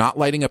 They're not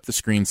lighting up the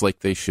screens like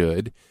they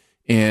should.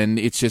 And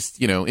it's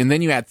just, and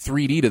then you add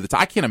 3D to the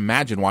I can't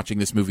imagine watching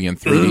this movie in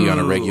 3D on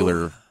a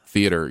regular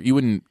theater. You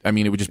wouldn't, I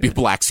mean, it would just be a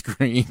black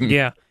screen.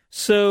 Yeah.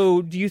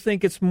 So do you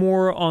think it's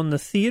more on the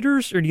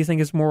theaters, or do you think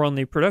it's more on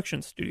the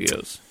production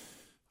studios?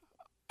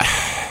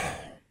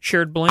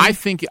 Shared blame? I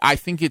think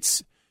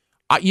it's,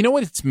 you know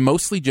what? It's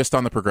mostly just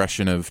on the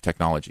progression of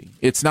technology.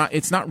 It's not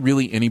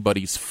really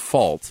anybody's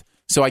fault.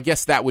 So I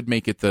guess that would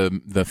make it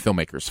the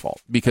filmmaker's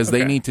fault, because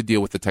they need to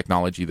deal with the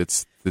technology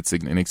that's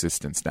in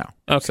existence now.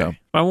 Okay. So.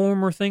 My one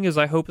more thing is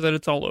I hope that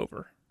it's all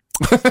over.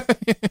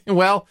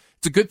 Well,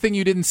 it's a good thing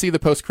you didn't see the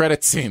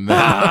post-credits scene, though.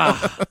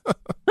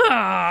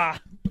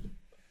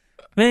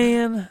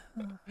 Man.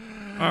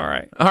 All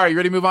right. All right, you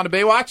ready to move on to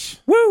Baywatch?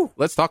 Woo!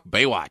 Let's talk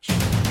Baywatch.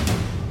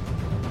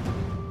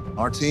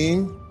 Our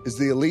team is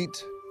the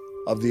elite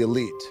of the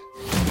elite.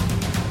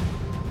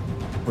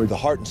 We're the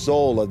heart and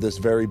soul of this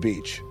very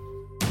beach.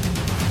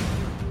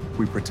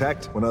 We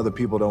protect when other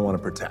people don't want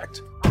to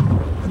protect.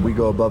 And we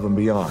go above and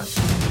beyond.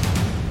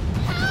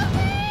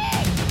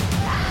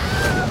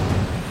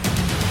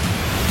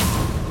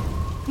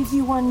 If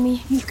you want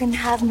me, you can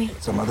have me.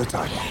 Some other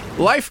time.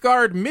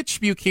 Lifeguard Mitch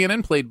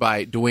Buchanan, played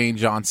by Dwayne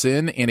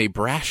Johnson, and a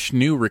brash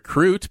new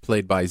recruit,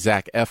 played by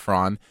Zac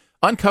Efron,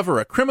 uncover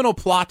a criminal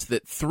plot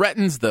that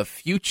threatens the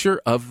future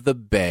of the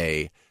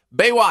Bay.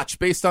 Baywatch,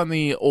 based on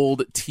the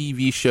old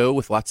TV show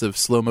with lots of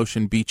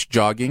slow-motion beach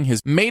jogging,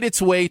 has made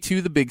its way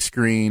to the big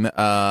screen.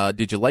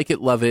 Did you like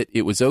it, love it?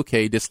 It was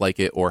okay,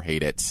 dislike it, or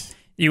hate it?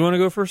 You want to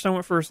go first? I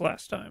went first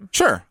last time.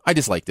 Sure, I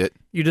disliked it.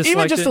 You disliked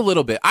even just it? a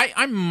little bit.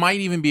 I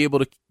might even be able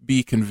to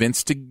be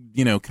convinced to,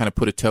 kind of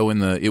put a toe in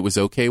the it was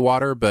okay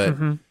water, but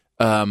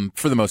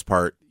for the most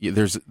part,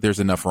 there's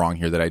enough wrong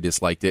here that I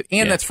disliked it.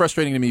 And that's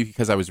frustrating to me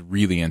because I was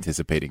really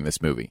anticipating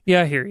this movie.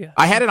 Yeah, I hear you.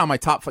 I had it on my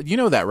top 5. You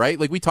know that, right?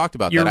 Like, we talked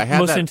about Your that. I had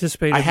most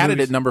anticipated I had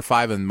movies. it at number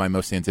 5 and my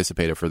most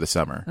anticipated for the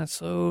summer. That's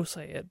so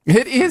sad.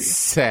 It is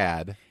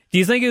sad. Do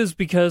you think it was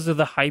because of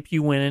the hype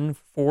you went in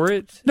for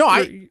it? No,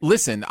 I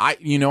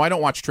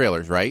don't watch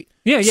trailers, right?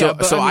 Yeah. So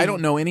but I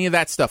don't know any of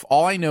that stuff.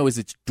 All I know is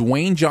it's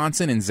Dwayne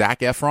Johnson and Zac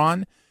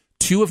Efron,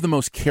 two of the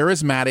most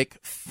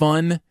charismatic,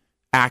 fun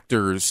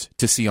actors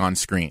to see on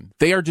screen.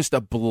 They are just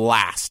a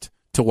blast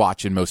to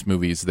watch in most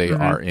movies they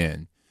are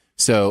in.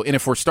 So, and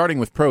if we're starting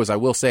with pros, I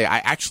will say I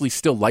actually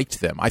still liked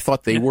them. I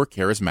thought they were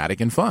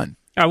charismatic and fun.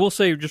 I will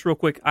say, just real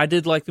quick, I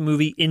did like the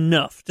movie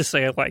enough to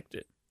say I liked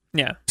it.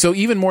 Yeah. So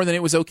even more than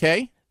it was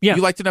okay? Yeah.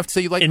 You liked it enough to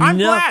say you liked it? I'm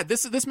glad.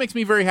 This makes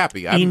me very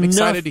happy. I'm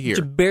excited to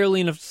hear. Barely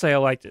enough to say I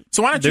liked it.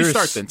 So why don't you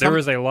start then? There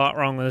was a lot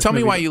wrong with this Tell me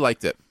movie. why you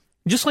liked it.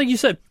 Just like you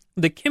said,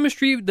 the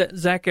chemistry that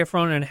Zac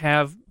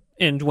Efron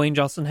and Dwayne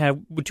Johnson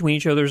have between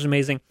each other is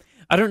amazing.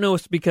 I don't know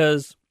if it's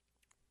because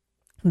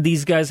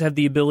these guys have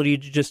the ability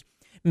to just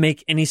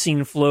make any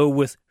scene flow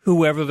with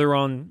whoever they're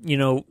on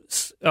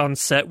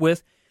set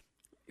with.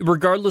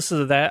 Regardless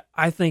of that,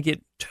 I think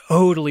it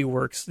totally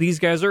works. These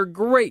guys are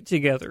great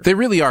together. They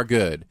really are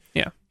good.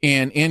 Yeah.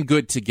 And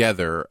good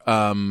together.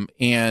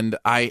 And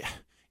I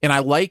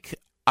like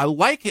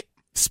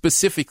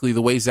specifically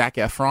the way Zac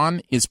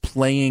Efron is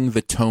playing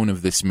the tone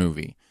of this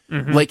movie.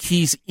 Mm-hmm. Like,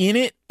 he's in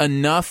it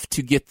enough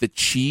to get the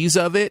cheese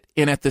of it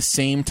and at the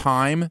same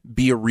time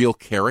be a real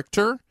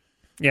character.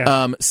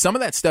 Yeah. Some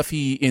of that stuff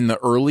he in the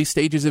early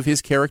stages of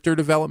his character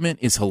development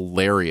is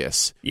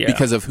hilarious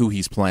because of who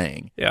he's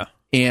playing. Yeah.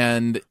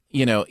 And,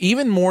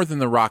 even more than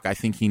The Rock, I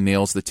think he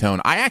nails the tone.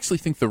 I actually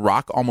think The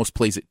Rock almost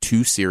plays it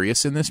too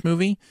serious in this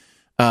movie.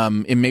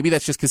 And maybe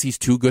that's just because he's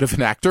too good of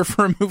an actor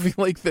for a movie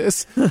like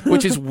this,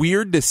 which is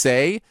weird to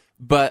say,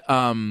 but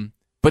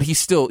he's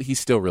still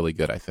really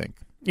good, I think.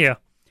 Yeah.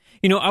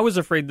 I was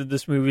afraid that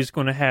this movie was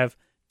going to have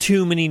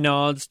too many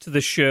nods to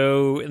the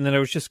show and that it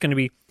was just going to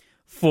be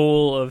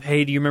full of,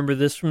 hey, do you remember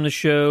this from the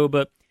show?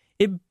 But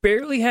it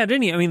barely had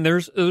any. I mean,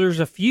 there's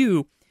a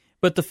few,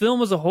 but the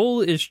film as a whole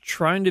is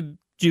trying to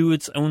do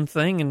its own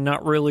thing and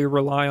not really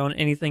rely on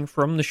anything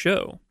from the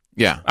show.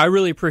 Yeah. I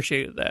really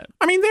appreciated that.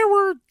 I mean,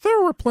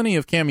 there were plenty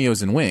of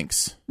cameos and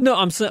winks. No,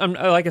 I'm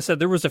like I said,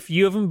 there was a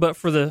few of them, but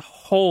for the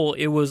whole,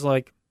 it was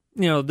like,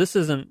 this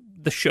isn't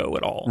the show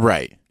at all.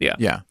 Right. Yeah.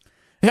 Yeah.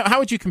 How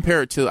would you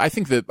compare it to? I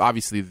think that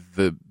obviously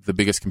the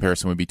biggest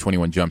comparison would be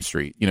 21 Jump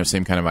Street.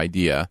 Same kind of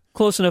idea.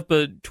 Close enough,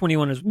 but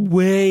 21 is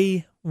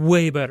way,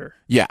 way better.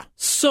 Yeah.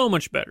 So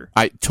much better.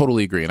 I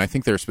totally agree, and I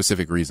think there are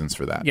specific reasons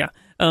for that. Yeah.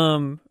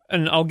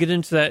 And I'll get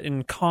into that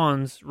in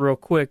cons real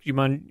quick. Do you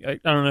mind? I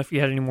don't know if you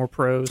had any more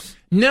pros.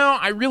 No,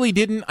 I really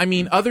didn't. I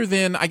mean, other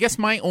than, I guess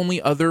my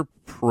only other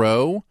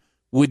pro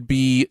would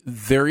be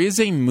there is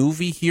a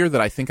movie here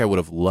that I think I would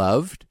have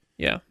loved.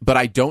 Yeah. But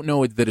I don't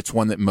know that it's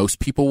one that most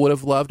people would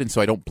have loved, and so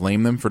I don't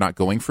blame them for not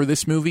going for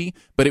this movie.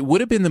 But it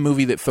would have been the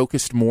movie that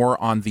focused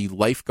more on the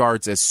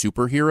lifeguards as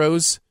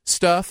superheroes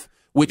stuff,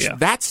 which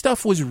that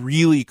stuff was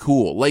really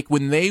cool. Like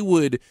when there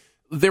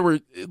were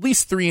at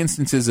least 3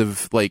 instances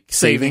of like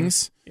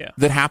savings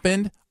that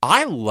happened.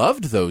 I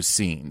loved those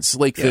scenes,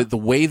 like the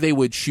way they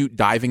would shoot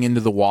diving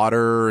into the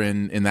water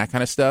and that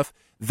kind of stuff.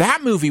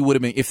 That movie would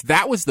have been, if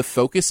that was the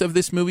focus of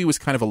this movie, was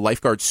kind of a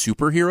lifeguard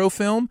superhero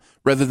film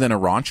rather than a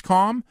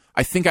raunch-com,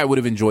 I think I would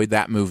have enjoyed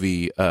that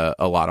movie a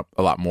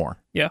lot more.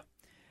 Yeah.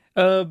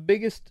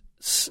 Biggest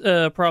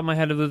problem I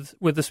had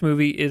with this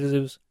movie is it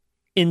was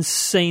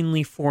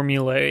insanely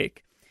formulaic.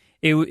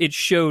 It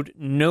showed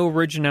no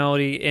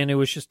originality, and it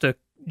was just a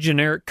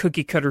generic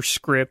cookie-cutter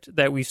script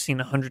that we've seen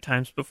 100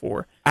 times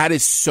before. That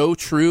is so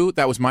true.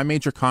 That was my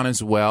major con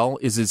as well,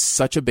 is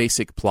such a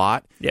basic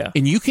plot. Yeah.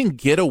 And you can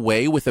get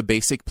away with a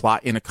basic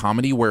plot in a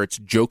comedy where it's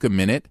joke a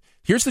minute.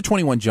 Here's the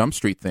 21 Jump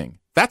Street thing.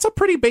 That's a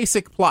pretty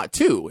basic plot,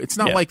 too. It's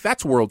not like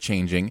that's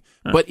world-changing,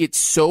 but it's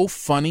so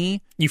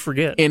funny. You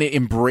forget. And it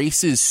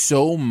embraces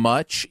so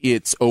much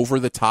its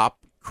over-the-top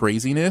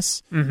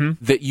craziness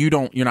that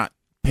you're not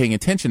paying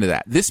attention to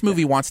that. This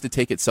movie wants to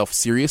take itself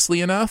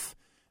seriously enough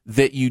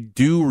that you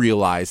do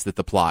realize that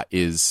the plot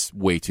is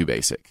way too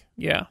basic.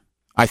 Yeah.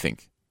 I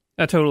think.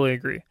 I totally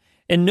agree.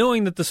 And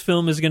knowing that this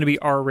film is going to be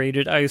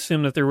R-rated, I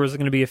assume that there was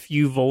going to be a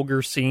few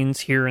vulgar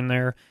scenes here and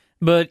there.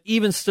 But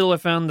even still, I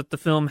found that the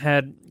film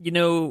had,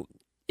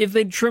 if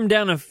they'd trimmed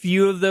down a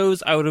few of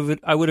those, I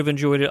would have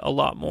enjoyed it a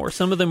lot more.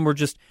 Some of them were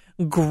just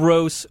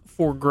gross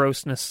for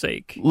grossness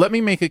sake. Let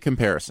me make a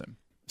comparison.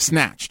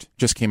 Snatched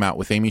just came out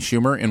with Amy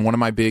Schumer, and one of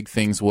my big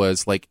things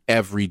was like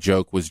every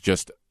joke was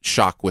just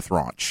shock with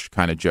raunch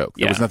kind of joke.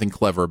 There was nothing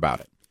clever about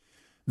it.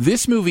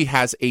 This movie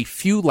has a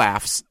few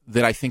laughs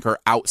that I think are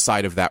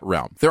outside of that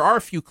realm. There are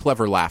a few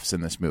clever laughs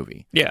in this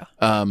movie. Yeah.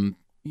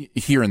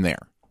 Here and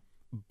there.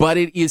 But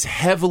it is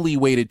heavily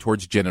weighted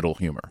towards genital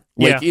humor.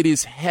 Like it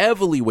is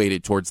heavily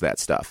weighted towards that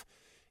stuff.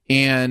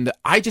 And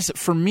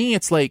for me,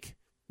 it's like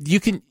you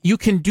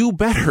can do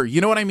better.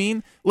 You know what I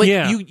mean? Like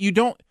you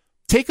don't.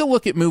 Take a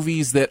look at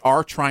movies that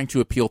are trying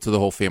to appeal to the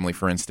whole family,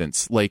 for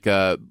instance, like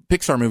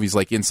Pixar movies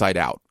like Inside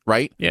Out,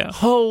 right? Yeah.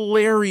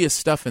 Hilarious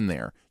stuff in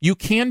there. You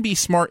can be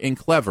smart and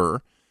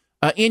clever,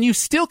 and you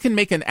still can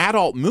make an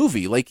adult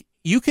movie. Like,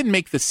 you can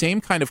make the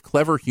same kind of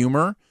clever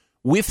humor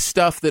with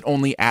stuff that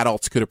only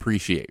adults could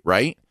appreciate,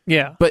 right?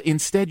 Yeah. But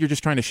instead, you're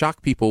just trying to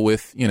shock people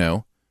with,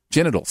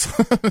 genitals.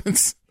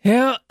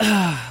 Yeah,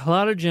 a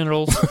lot of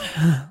genitals.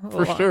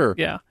 For sure.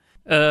 Yeah.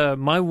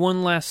 My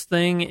one last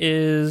thing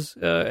is,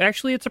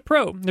 actually, it's a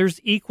pro.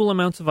 There's equal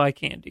amounts of eye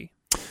candy.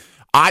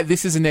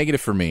 This is a negative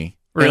for me.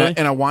 Really?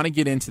 And I want to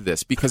get into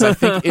this because I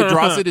think it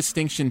draws a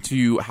distinction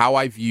to how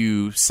I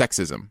view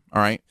sexism.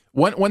 All right.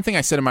 One thing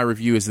I said in my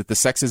review is that the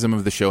sexism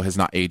of the show has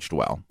not aged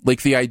well.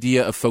 Like the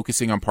idea of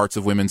focusing on parts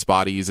of women's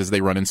bodies as they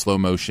run in slow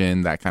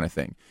motion, that kind of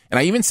thing. And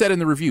I even said in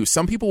the review,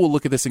 some people will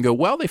look at this and go,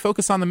 well, they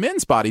focus on the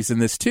men's bodies in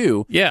this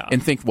too. Yeah.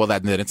 And think, well,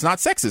 then it's not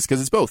sexist because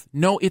it's both.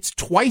 No, it's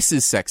twice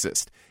as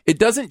sexist. It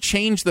doesn't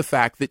change the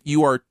fact that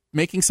you are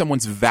making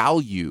someone's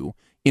value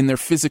in their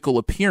physical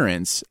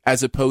appearance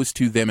as opposed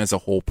to them as a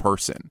whole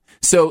person.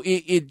 So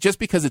it just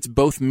because it's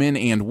both men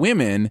and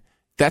women,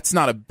 that's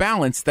not a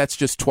balance. That's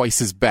just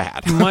twice as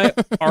bad. My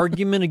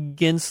argument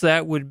against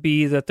that would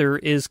be that there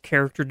is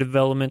character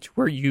development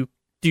where you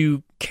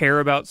do care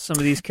about some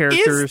of these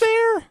characters. Is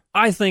there?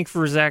 I think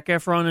for Zac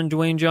Efron and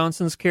Dwayne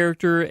Johnson's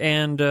character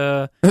and...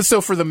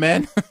 So for the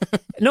men?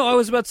 No, I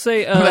was about to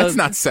say... that's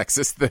not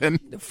sexist then.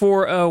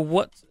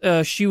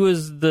 For she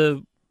was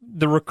the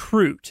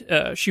recruit.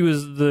 She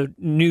was the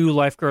new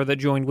lifeguard that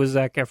joined with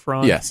Zac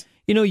Efron. Yes.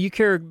 You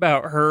care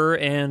about her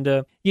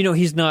and,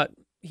 he's not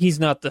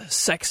the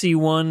sexy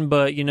one,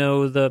 but,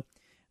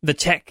 the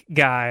tech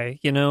guy,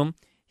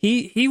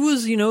 He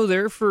was,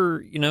 there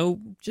for,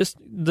 just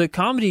the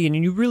comedy, and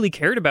you really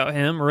cared about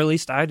him, or at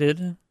least I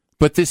did.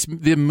 But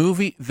the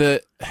movie,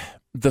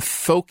 the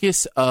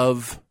focus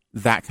of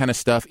that kind of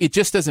stuff, it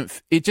just doesn't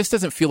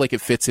feel like it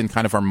fits in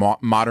kind of our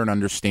modern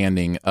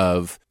understanding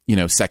of,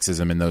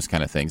 sexism and those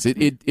kind of things.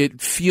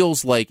 It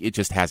feels like it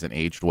just hasn't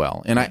aged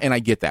well, and I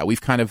get that. We've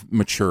kind of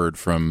matured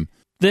from.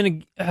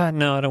 Then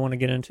no, I don't want to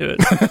get into it.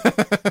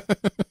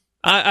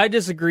 I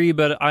disagree,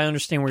 but I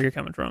understand where you're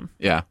coming from.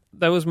 Yeah,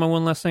 that was my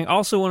one last thing. I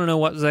also want to know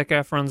what Zac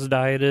Efron's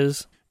diet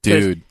is,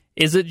 dude.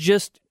 Is it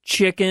just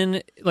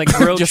chicken, like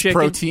grilled just chicken.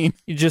 protein.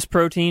 Just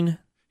protein.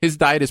 His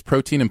diet is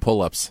protein and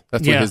pull-ups.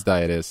 That's what his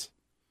diet is.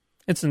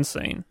 It's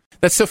insane.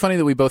 That's so funny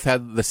that we both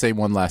had the same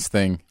one last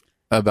thing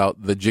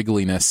about the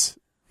jiggliness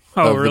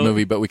of the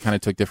movie, but we kind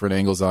of took different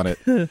angles on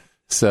it.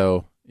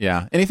 So,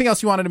 yeah. Anything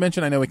else you wanted to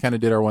mention? I know we kind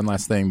of did our one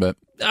last thing, but...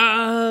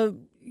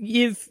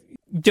 If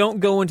don't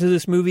go into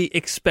this movie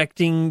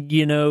expecting,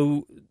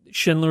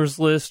 Schindler's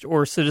List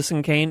or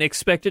Citizen Kane.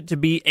 Expect it to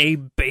be a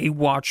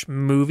Baywatch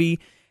movie.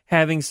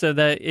 Having said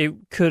that, it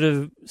could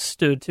have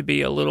stood to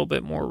be a little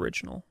bit more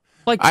original.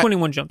 Like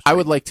 21 Jump Street. I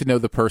would like to know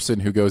the person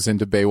who goes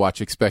into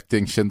Baywatch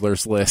expecting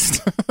Schindler's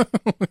List.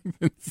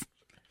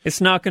 It's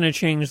not going to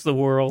change the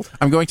world.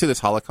 I'm going to this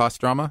Holocaust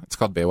drama. It's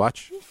called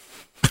Baywatch.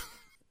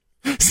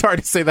 Sorry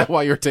to say that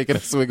while you were taking a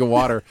swig of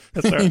water.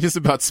 That's all right. You just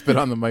about spit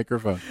on the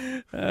microphone.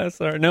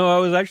 Sorry. No, I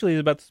was actually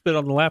about to spit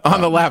on the laptop.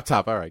 On the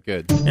laptop. All right,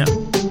 good. Yeah.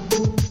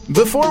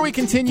 Before we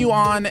continue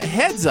on,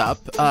 heads up,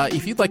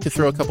 if you'd like to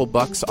throw a couple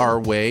bucks our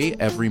way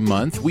every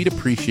month, we'd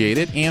appreciate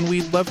it, and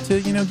we'd love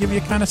to, give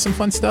you kind of some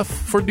fun stuff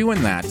for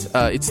doing that.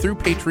 It's through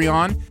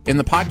Patreon, and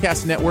the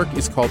podcast network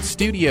is called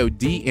Studio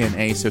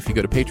DNA, so if you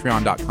go to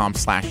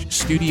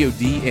patreon.com/Studio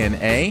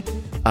DNA,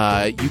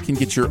 you can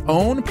get your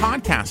own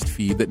podcast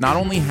feed that not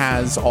only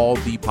has all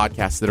the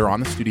podcasts that are on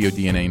the Studio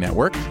DNA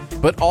network,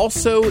 but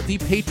also the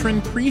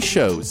patron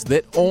pre-shows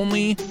that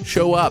only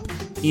show up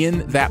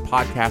in that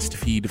podcast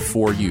feed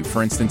for you.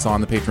 For instance,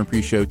 on the patron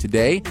pre-show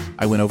today,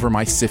 I went over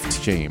my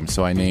SIFT shame.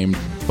 So I named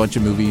a bunch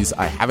of movies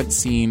I haven't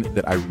seen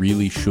that I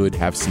really should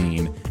have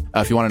seen.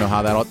 If you want to know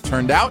how that all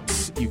turned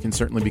out, you can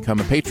certainly become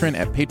a patron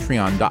at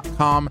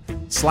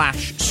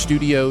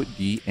patreon.com/Studio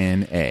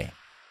DNA.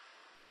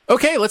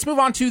 Okay, let's move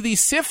on to the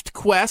SIFT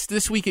quest.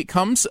 This week it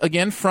comes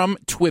again from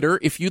Twitter.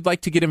 If you'd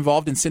like to get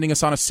involved in sending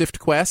us on a SIFT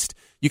quest,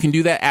 you can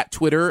do that at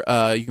Twitter.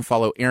 You can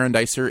follow Aaron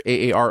Dicer,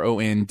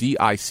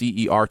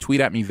 AARONDICER.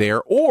 Tweet at me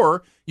there.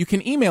 Or you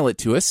can email it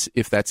to us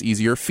if that's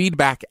easier,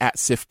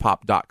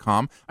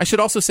 feedback@sifpop.com. I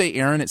should also say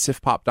Aaron at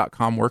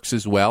sifpop.com works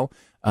as well,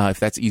 if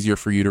that's easier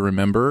for you to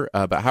remember.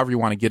 But however you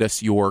want to get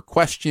us your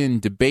question,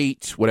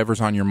 debate,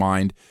 whatever's on your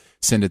mind,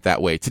 send it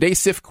that way. Today's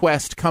SIFT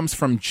quest comes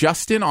from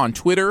Justin on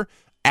Twitter,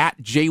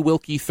 at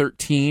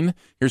JWilkie13.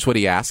 Here's what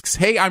he asks.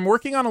 Hey, I'm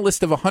working on a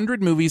list of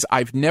 100 movies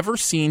I've never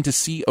seen to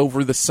see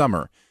over the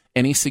summer.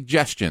 Any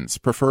suggestions?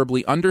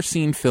 Preferably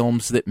underseen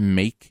films that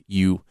make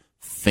you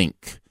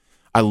think.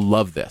 I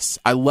love this.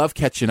 I love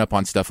catching up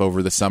on stuff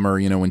over the summer,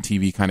 when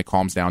TV kind of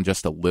calms down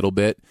just a little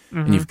bit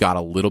and you've got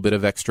a little bit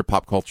of extra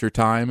pop culture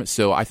time.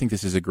 So I think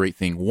this is a great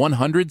thing.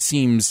 100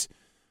 seems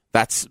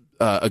that's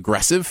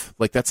aggressive.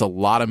 Like, that's a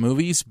lot of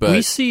movies, but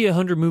we see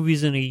 100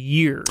 movies in a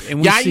year.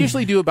 And I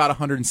usually do about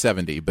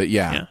 170, but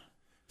yeah.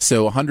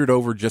 So 100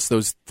 over just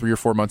those 3 or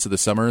 4 months of the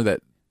summer,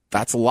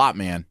 that's a lot,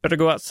 man. Better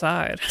go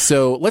outside.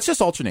 So let's just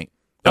alternate.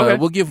 Okay.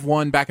 We'll give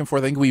one back and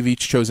forth. I think we've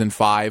each chosen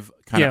 5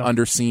 kind of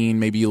underseen,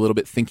 maybe a little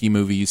bit thinky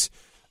movies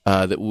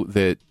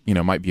that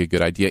might be a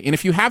good idea. And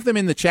if you have them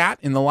in the chat,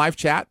 in the live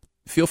chat,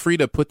 feel free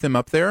to put them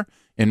up there,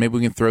 and maybe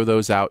we can throw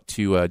those out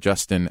to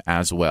Justin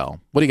as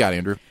well. What do you got,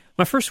 Andrew?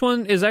 My first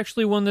one is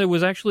actually one that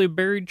was actually a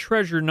buried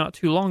treasure not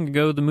too long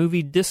ago, the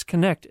movie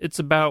Disconnect. It's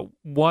about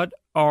what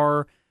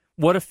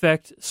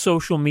effect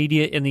social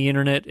media and the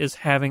internet is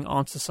having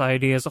on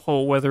society as a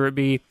whole, whether it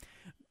be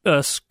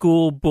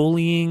school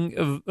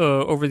bullying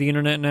over the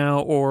internet now,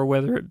 or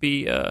whether it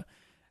be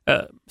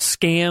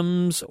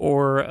scams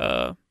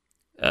or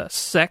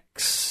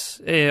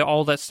sex,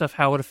 all that stuff,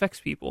 how it affects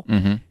people.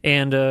 Mm-hmm.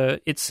 And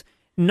it's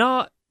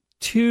not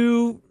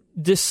too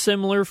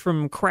dissimilar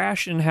from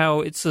Crash in how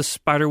it's a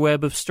spider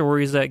web of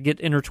stories that get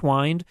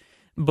intertwined,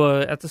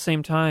 but at the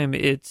same time,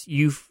 it's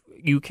you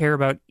care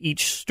about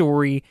each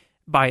story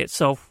by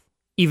itself,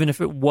 even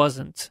if it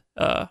wasn't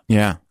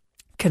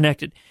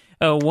connected.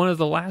 One of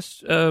the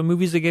last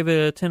movies they gave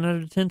a 10 out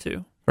of 10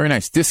 to. Very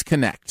nice.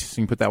 Disconnect. So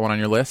you can put that one on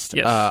your list.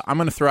 Yes. I'm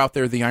going to throw out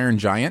there The Iron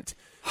Giant.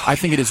 I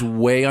think it is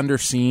way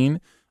underseen.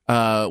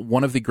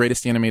 One of the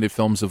greatest animated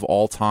films of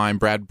all time.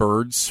 Brad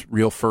Bird's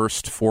real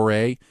first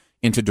foray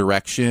into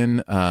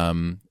direction.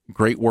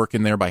 Great work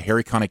in there by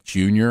Harry Connick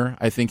Jr.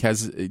 I think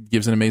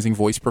gives an amazing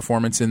voice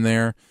performance in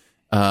there.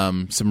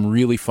 Some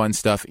really fun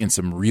stuff and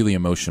some really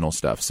emotional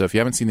stuff. So if you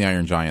haven't seen The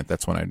Iron Giant,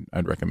 that's one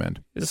I'd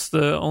recommend. It's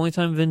the only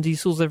time Vin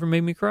Diesel's ever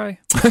made me cry.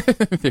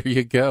 There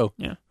you go.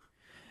 Yeah.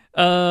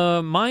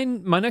 My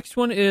next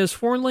one is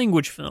foreign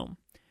language film,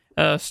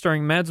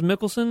 starring Mads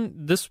Mikkelsen.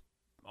 This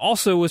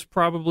also was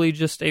probably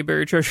just a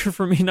buried treasure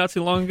for me not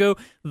too long ago.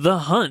 The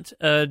Hunt,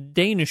 a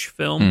Danish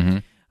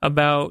film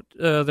about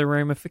the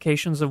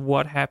ramifications of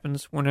what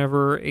happens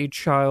whenever a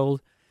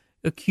child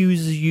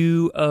accuses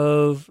you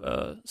of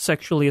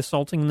sexually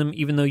assaulting them,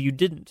 even though you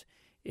didn't.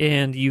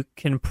 And you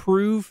can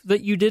prove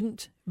that you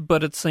didn't,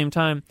 but at the same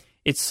time,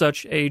 it's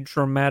such a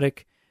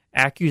dramatic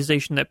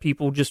accusation that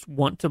people just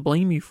want to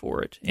blame you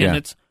for it. And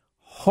it's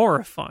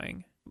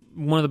horrifying.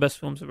 One of the best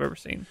films I've ever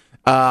seen.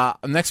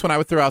 Next one I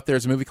would throw out there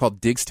is a movie called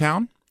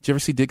Diggstown. Did you ever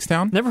see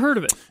Digstown? Never heard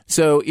of it.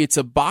 So it's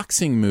a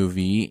boxing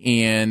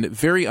movie and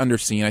very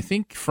underseen. I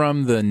think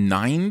from the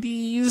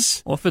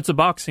 90s. Well, if it's a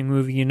boxing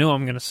movie, you know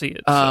I'm going to see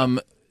it. So.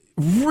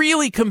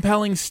 Really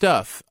compelling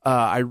stuff.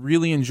 I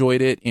really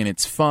enjoyed it, and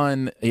it's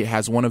fun. It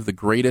has one of the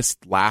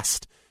greatest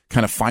last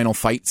kind of final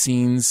fight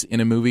scenes in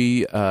a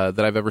movie that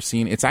I've ever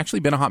seen. It's actually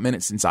been a hot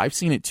minute since I've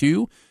seen it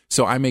too,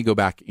 so I may go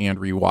back and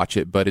rewatch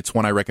it, but it's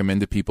one I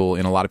recommend to people,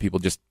 and a lot of people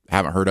just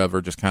haven't heard of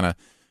or just kind of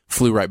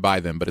flew right by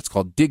them. But it's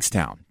called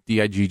Digstown,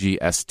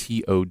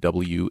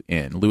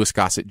 Diggstown. Louis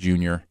Gossett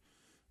Jr.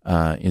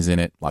 Is in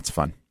it. Lots of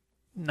fun.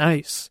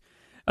 Nice.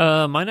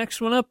 My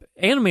next one up,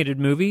 animated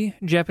movie,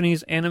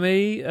 Japanese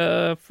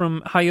anime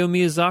from Hayao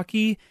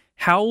Miyazaki,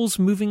 Howl's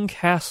Moving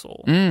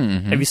Castle.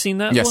 Mm-hmm. Have you seen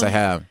that Yes, one? I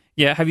have.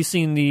 Yeah, have you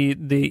seen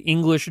the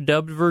English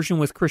dubbed version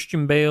with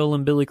Christian Bale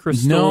and Billy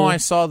Crystal? No, I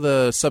saw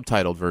the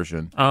subtitled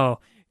version. Oh,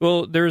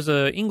 well, there's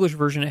a English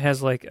version. It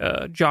has like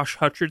Josh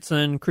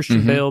Hutcherson,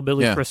 Christian Bale,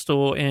 Billy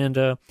Crystal,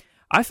 and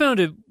I found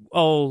it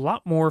a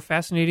lot more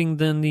fascinating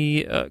than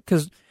the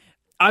because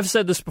I've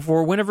said this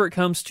before. Whenever it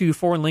comes to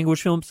foreign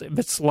language films, if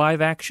it's live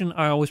action,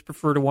 I always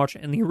prefer to watch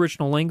it in the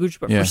original language.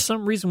 But for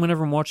some reason,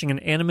 whenever I'm watching an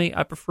anime,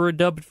 I prefer a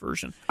dubbed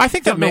version. I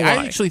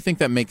actually think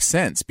that makes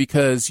sense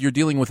because you're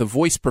dealing with a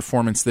voice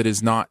performance that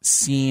is not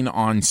seen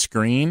on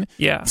screen.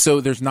 Yeah. So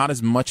there's not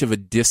as much of a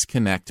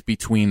disconnect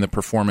between the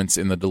performance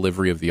and the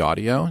delivery of the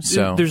audio.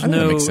 So there's I think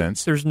no that makes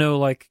sense. There's no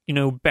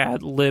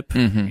bad lip,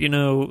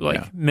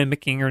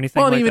 mimicking or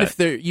anything well, like even that.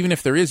 even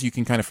if there is, you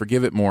can kind of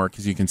forgive it more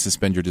because you can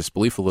suspend your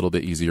disbelief a little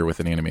bit easier with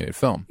an animated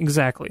film.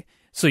 Exactly.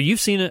 So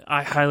you've seen it.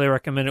 I highly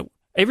recommend it.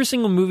 Every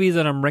single movie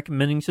that I'm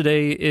recommending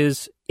today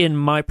is in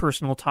my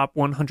personal top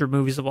 100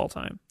 movies of all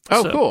time.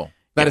 Oh, cool.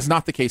 That is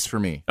not the case for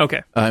me.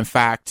 Okay. In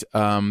fact,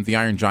 The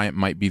Iron Giant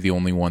might be the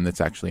only one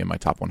that's actually in my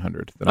top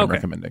 100 that I'm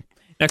recommending.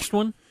 Next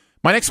one?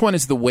 My next one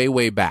is The Way,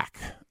 Way Back.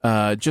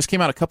 Just came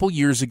out a couple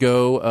years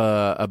ago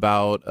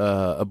about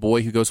a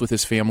boy who goes with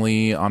his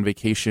family on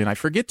vacation. I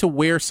forget to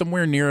where,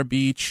 somewhere near a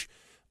beach.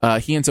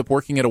 He ends up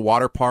working at a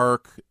water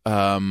park.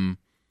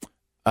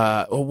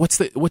 What's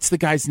the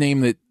guy's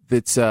name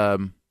that's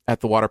at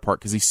the water park?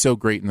 Because he's so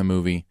great in the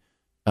movie.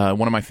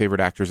 One of my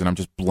favorite actors, and I'm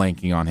just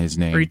blanking on his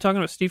name. Are you talking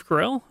about Steve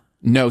Carell?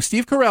 No,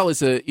 Steve Carell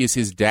is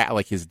his dad,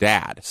 like his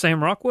dad.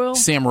 Sam Rockwell?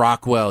 Sam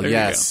Rockwell, There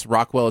yes.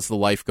 Rockwell is the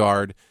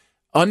lifeguard.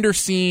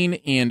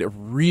 Underseen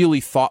and really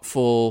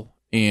thoughtful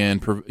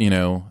and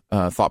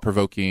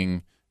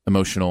thought-provoking,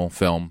 emotional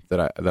film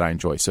that I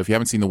enjoy. So if you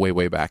haven't seen The Way,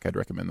 Way Back, I'd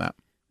recommend that.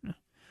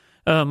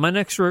 My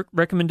next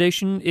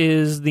recommendation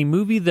is the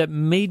movie that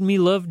made me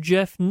love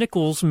Jeff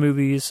Nichols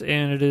movies,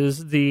 and it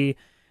is the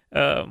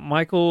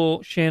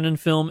Michael Shannon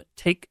film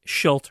Take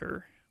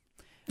Shelter.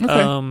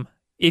 Okay.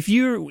 If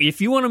you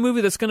want a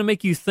movie that's going to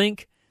make you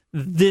think,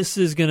 this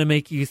is going to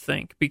make you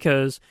think,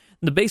 because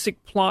the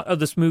basic plot of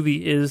this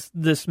movie is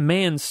this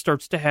man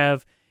starts to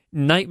have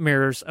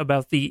nightmares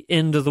about the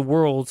end of the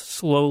world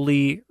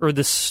slowly, or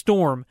this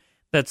storm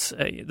that's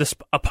this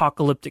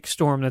apocalyptic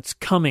storm that's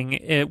coming,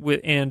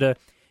 and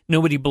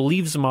nobody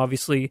believes him,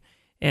 obviously,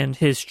 and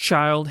his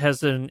child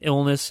has an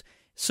illness,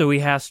 so he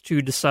has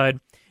to decide,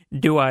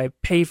 do I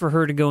pay for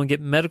her to go and get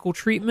medical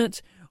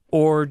treatment,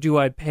 or do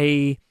I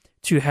pay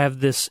to have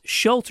this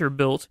shelter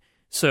built?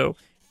 So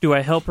do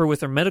I help her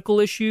with her medical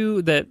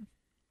issue that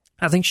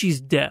I think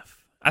she's deaf?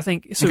 I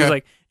think so. Okay. It's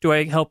like, do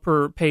I help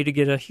her pay to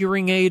get a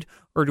hearing aid,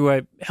 or do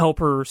I help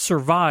her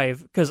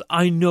survive? Because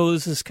I know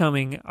this is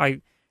coming.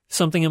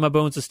 Something in my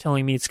bones is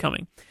telling me it's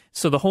coming.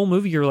 So the whole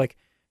movie, you're like,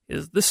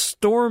 is this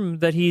storm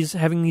that he's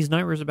having these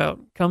nightmares about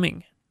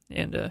coming?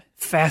 And a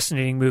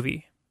fascinating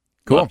movie.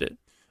 Cool. Loved it.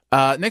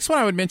 Next one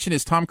I would mention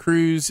is Tom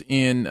Cruise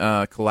in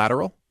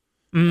Collateral.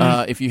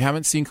 If you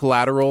haven't seen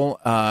Collateral,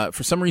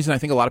 for some reason I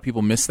think a lot of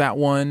people miss that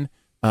one.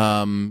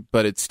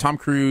 But it's Tom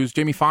Cruise,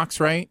 Jamie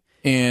Foxx, right?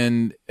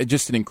 And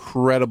just an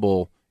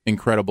incredible,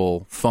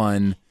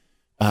 fun,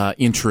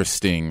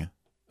 interestingly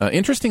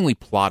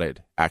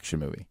plotted action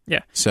movie.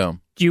 Yeah. So,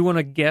 do you want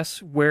to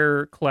guess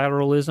where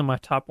Collateral is in my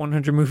top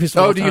 100 movies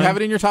of all do you time? have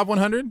it in your top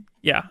 100?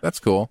 Yeah. That's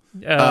cool.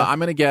 I'm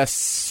going to guess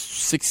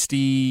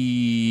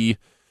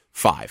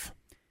 65.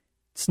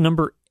 It's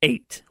number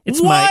 8. It's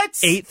What? my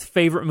 8th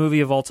favorite movie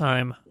of all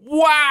time.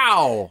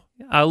 Wow.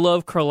 I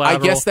love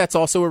Collateral. I guess that's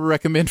also a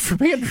recommend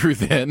from Andrew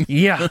then.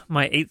 Yeah,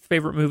 my 8th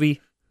favorite movie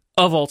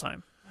of all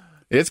time.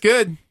 It's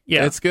good.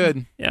 Yeah. It's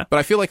good. Yeah. But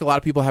I feel like a lot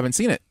of people haven't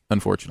seen it,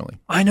 unfortunately.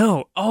 I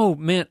know. Oh,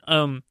 man.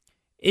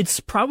 It's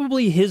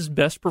probably his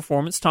best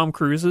performance, Tom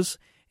Cruise's.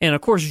 And,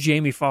 of course,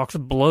 Jamie Foxx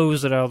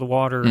blows it out of the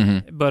water.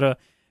 Mm-hmm. But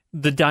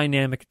the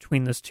dynamic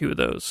between those two of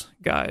those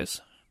guys,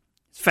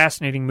 it's a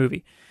fascinating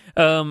movie.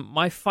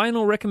 My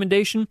final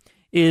recommendation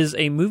is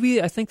a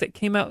movie I think that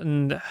came out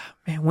in,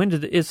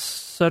 it's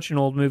such an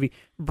old movie.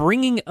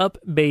 Bringing Up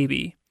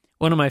Baby.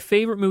 One of my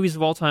favorite movies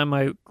of all time.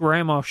 My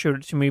grandma showed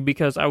it to me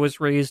because I was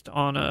raised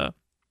on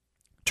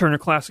Turner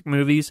Classic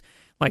Movies,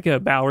 like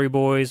Bowery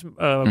Boys,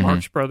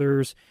 Marx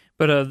Brothers.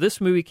 But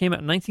this movie came out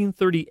in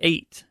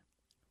 1938.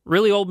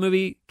 Really old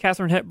movie.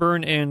 Katharine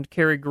Hepburn and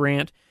Cary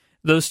Grant.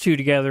 those two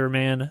together,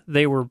 man,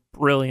 they were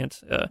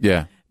brilliant.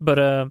 Yeah.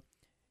 But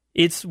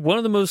it's one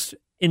of the most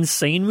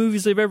insane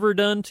movies they've ever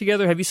done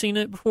together. Have you seen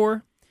it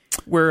before?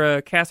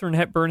 Where Katharine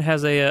Hepburn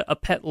has a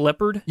pet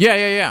leopard.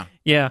 Yeah.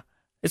 Yeah.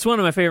 It's one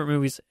of my favorite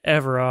movies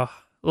ever. Oh,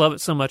 love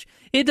it so much.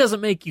 It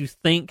doesn't make you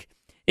think.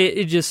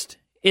 It's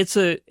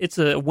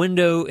a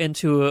window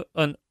into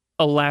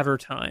a latter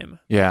time.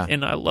 Yeah.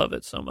 And I love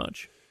it so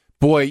much.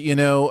 Boy,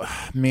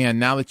 man,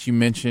 now that you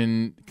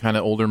mention kind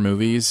of older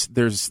movies,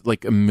 there's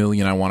like a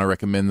million I want to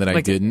recommend that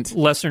I didn't.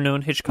 Lesser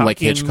known Hitchcock. Like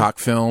Hitchcock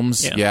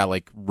films. Yeah. Yeah,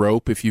 like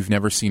Rope. If you've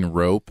never seen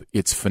Rope,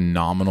 it's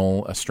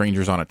phenomenal. A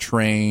Stranger's on a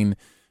Train.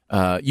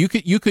 You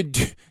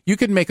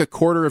could make a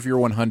quarter of your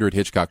 100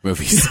 Hitchcock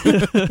movies.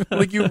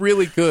 Like you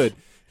really could.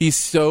 He's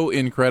so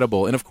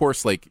incredible. And of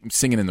course, like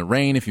Singing in the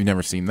Rain, if you've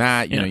never seen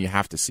that, you know, you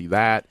have to see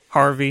that.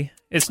 Harvey.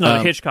 It's not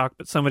a Hitchcock,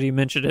 but somebody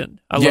mentioned it.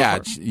 I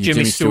love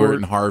Jimmy Stewart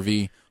and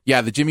Harvey.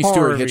 Yeah, the Jimmy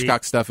Stewart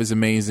Hitchcock stuff is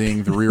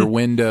amazing. The Rear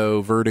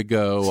Window,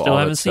 Vertigo, Still all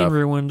haven't that seen stuff.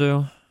 Rear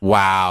Window.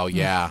 Wow,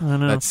 yeah. I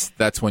know.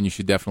 That's one you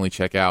should definitely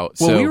check out.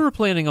 Well, so, we were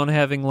planning on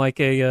having like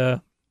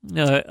a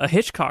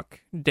Hitchcock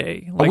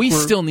day. Like we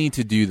still need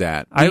to do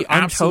that.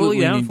 I'm totally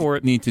down for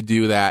it. Need to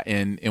do that,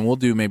 and we'll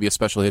do maybe a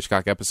special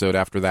Hitchcock episode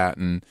after that,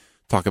 and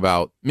talk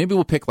about. Maybe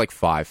we'll pick like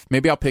 5.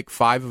 Maybe I'll pick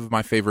 5 of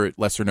my favorite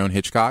lesser known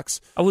Hitchcocks.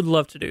 I would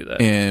love to do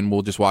that, and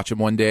we'll just watch them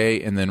one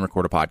day and then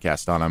record a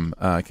podcast on them.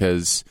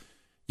 Because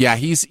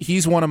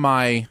he's one of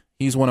my.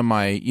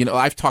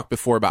 I've talked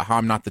before about how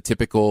I'm not the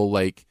typical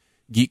like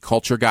geek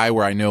culture guy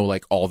where I know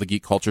like all the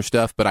geek culture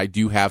stuff, but I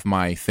do have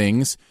my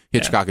things.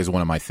 Hitchcock is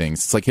one of my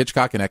things. It's like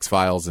Hitchcock and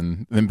X-Files,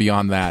 and then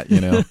beyond that,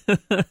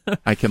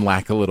 I can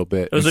lack a little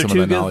bit. Those are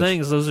two good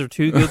things. Those are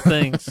two good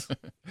things.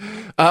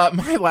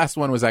 My last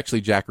one was actually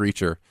Jack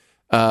Reacher,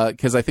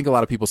 because I think a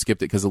lot of people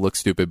skipped it because it looks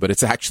stupid, but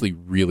it's actually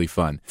really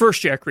fun.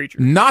 First Jack Reacher.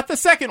 Not the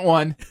second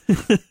one.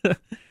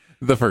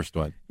 The first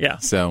one. Yeah.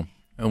 So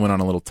I went on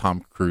a little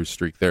Tom Cruise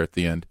streak there at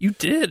the end. You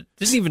did.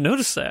 Didn't even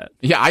notice that.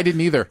 Yeah, I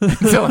didn't either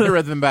until I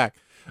read them back.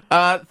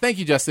 Thank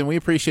you, Justin. We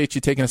appreciate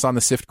you taking us on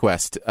the Sift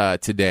Quest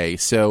today.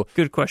 So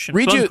good question.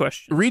 Fun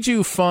question. Read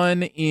you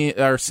fun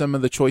are some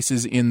of the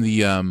choices in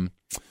the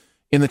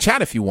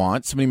chat if you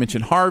want. Somebody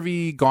mentioned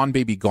Harvey. Gone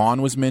Baby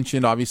Gone was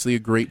mentioned. Obviously a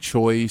great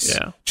choice.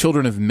 Yeah.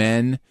 Children of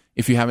Men,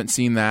 if you haven't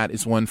seen that,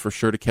 is one for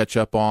sure to catch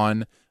up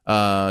on.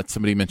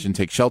 Somebody mentioned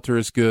Take Shelter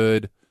is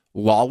good.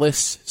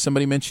 Lawless,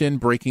 somebody mentioned.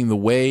 Breaking the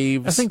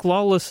Waves. I think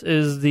Lawless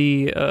is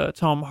the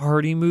Tom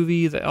Hardy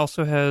movie that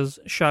also has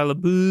Shia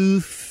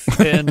LaBeouf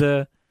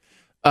and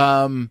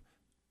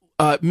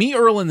Me,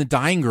 Earl, and the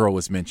Dying Girl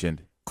was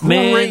mentioned.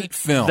 Great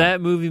film. That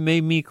movie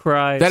made me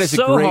cry. That is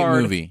so a great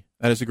hard. movie.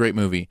 That is a great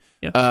movie.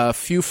 Yeah. A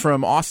few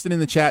from Austin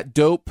in the chat.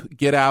 Dope,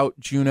 Get Out,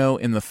 Juno,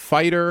 and The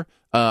Fighter.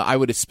 I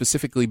would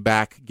specifically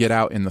back Get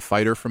Out and The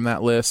Fighter from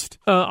that list.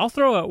 I'll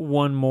throw out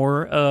one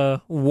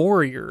more.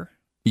 Warrior.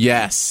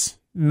 Yes.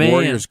 Man.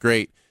 Warrior's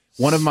great.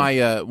 One of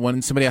my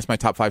when somebody asked my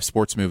top 5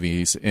 sports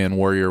movies, and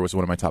Warrior was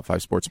one of my top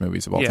 5 sports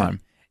movies of all time.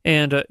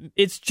 And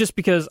it's just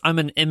because I'm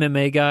an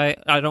MMA guy.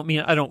 I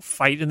don't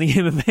fight in the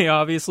MMA,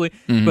 obviously,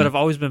 but I've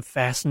always been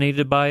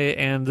fascinated by it.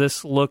 And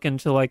this look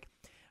into like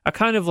a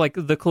kind of like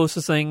the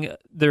closest thing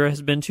there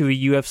has been to a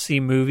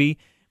UFC movie,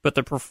 but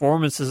the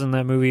performances in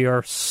that movie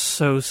are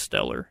so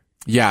stellar.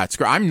 Yeah, it's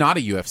great. I'm not a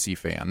UFC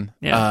fan,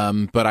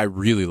 but I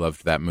really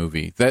loved that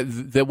movie.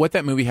 That what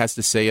that movie has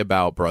to say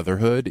about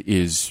brotherhood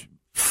is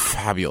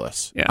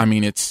fabulous. Yeah. I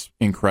mean, it's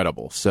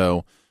incredible.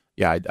 So,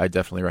 yeah, I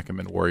definitely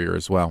recommend Warrior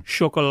as well.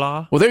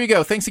 Chocolat. Well, there you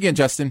go. Thanks again,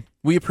 Justin.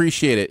 We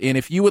appreciate it. And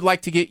if you would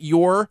like to get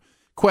your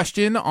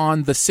question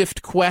on the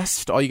Sift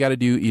Quest, all you got to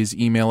do is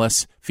email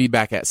us,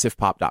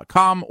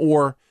 feedback@siftpop.com,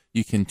 or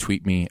you can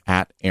tweet me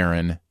at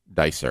Aaron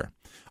Dicer.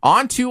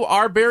 On to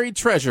our buried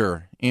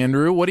treasure.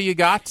 Andrew, what do you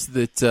got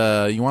that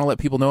you want to let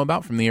people know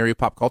about from the area of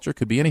pop culture?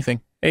 Could be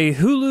anything. A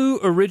Hulu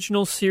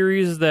original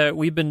series that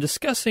we've been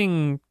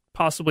discussing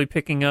possibly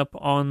picking up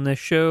on the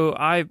show.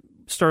 I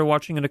started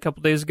watching it a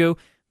couple days ago.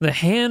 The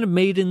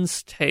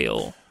Handmaid's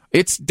Tale.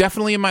 It's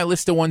definitely in my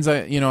list of ones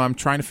I'm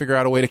trying to figure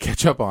out a way to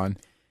catch up on.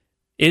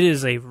 It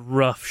is a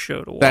rough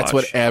show to watch. That's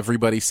what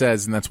everybody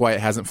says, and that's why it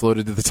hasn't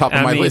floated to the top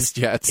of my list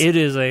yet. It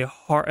is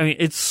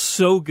it's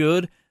so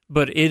good,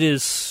 but it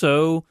is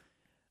so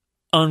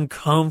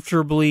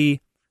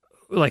uncomfortably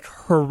like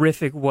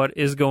horrific what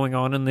is going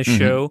on in this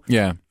show.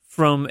 Yeah.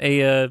 From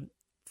a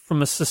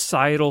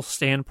societal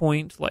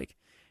standpoint, like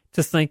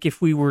to think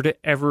if we were to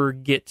ever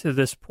get to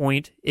this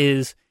point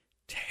is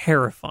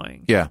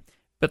terrifying. Yeah.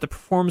 But the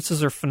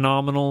performances are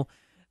phenomenal.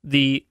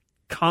 The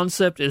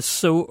concept is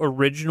so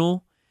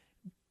original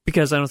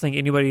because I don't think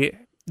anybody...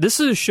 This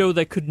is a show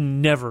that could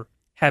never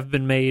have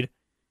been made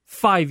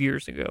 5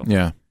 years ago.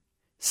 Yeah.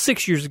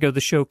 6 years ago, the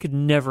show could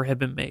never have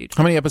been made.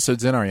 How many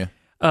episodes in are you?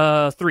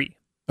 3.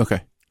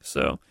 Okay.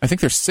 So I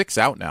think there's 6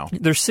 out now.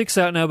 There's 6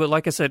 out now, but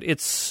like I said,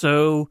 it's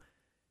so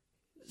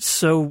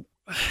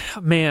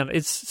man,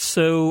 it's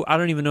so I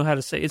don't even know how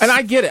to say it. It's and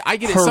I get it.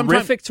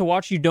 horrific to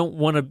watch. You don't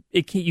want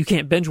to. You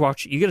can't binge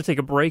watch it. You got to take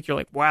a break. You're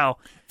like, wow.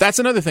 That's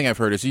another thing I've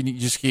heard is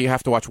you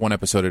have to watch one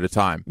episode at a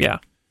time. Yeah.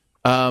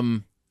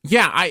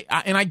 Yeah,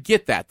 I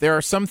get that. There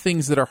are some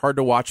things that are hard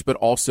to watch, but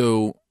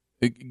also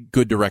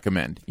good to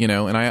recommend,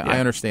 and I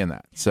understand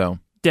that. So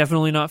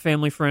definitely not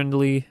family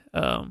friendly,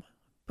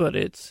 but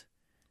it's...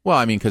 Well,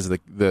 I mean, because of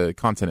the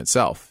content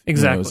itself.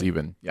 Exactly. Is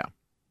even, yeah,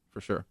 for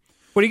sure.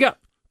 What do you got?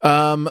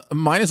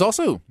 Mine is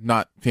also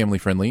not family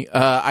friendly.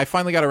 I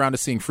finally got around to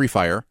seeing Free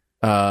Fire,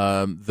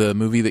 the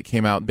movie that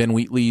came out, Ben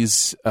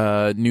Wheatley's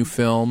new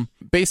film.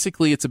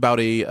 Basically, it's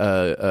about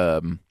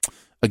a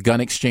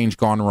gun exchange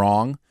gone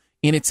wrong,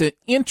 and it's an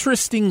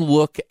interesting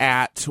look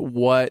at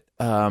what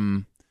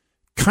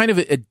kind of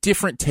a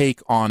different take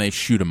on a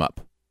shoot 'em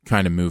up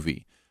kind of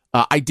movie.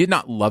 I did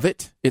not love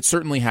it. It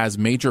certainly has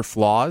major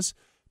flaws,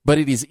 but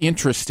it is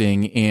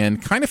interesting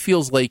and kind of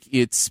feels like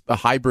it's a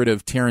hybrid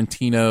of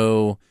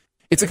Tarantino.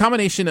 It's a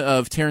combination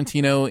of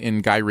Tarantino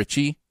and Guy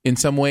Ritchie in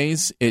some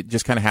ways. It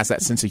just kind of has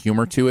that sense of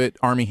humor to it.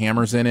 Armie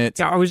Hammer's in it.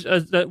 Yeah, I was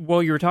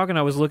while you were talking,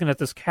 I was looking at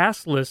this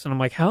cast list, and I'm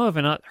like, how have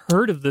I not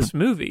heard of this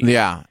movie?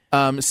 Yeah.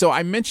 So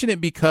I mention it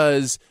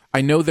because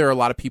I know there are a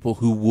lot of people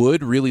who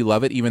would really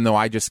love it, even though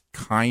I just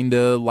kind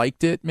of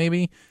liked it,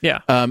 maybe.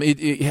 Yeah.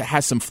 It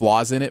has some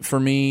flaws in it for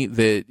me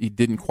that it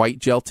didn't quite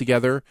gel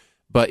together,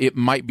 but it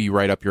might be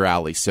right up your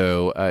alley.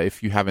 So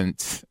if you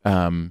haven't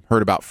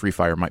heard about Free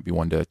Fire, it might be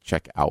one to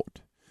check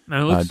out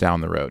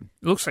down the road.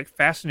 It looks like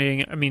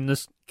fascinating. I mean,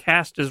 this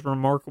cast is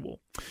remarkable.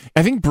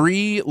 I think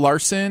Brie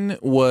Larson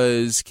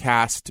was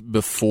cast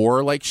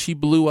before she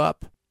blew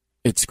up.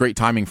 It's great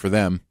timing for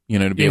them,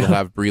 to be able to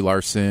have Brie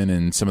Larson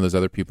and some of those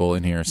other people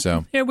in here.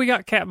 So yeah, we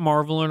got Captain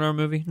Marvel in our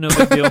movie. No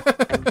big deal.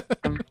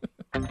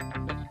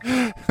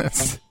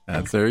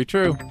 That's very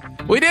true.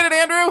 We did it,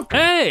 Andrew.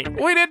 Hey,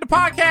 we did the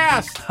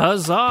podcast.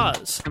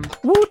 Huzzahs!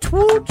 Woot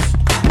woot.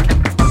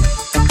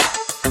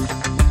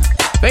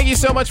 Thank you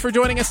so much for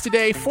joining us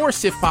today for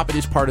Sif Pop. It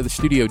is part of the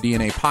Studio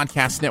DNA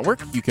Podcast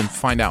Network. You can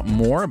find out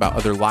more about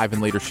other live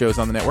and later shows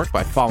on the network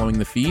by following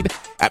the feed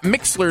at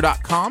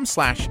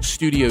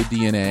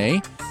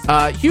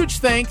mixler.com/StudioDNA. Huge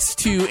thanks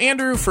to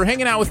Andrew for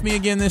hanging out with me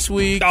again this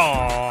week.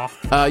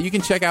 Aww. You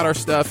can check out our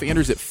stuff.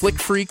 Andrew's at Flick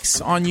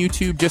Freaks on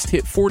YouTube. Just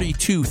hit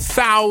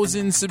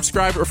 42,000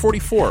 subscribers, or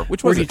 44.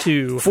 Which was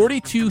 42.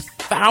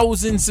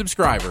 42,000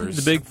 subscribers.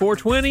 The big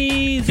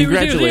 420.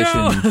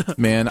 Congratulations,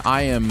 man.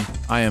 I am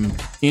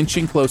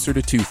inching closer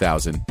to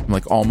 2,000. I'm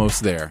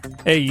almost there.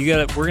 Hey,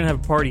 we're gonna have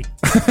a party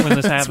when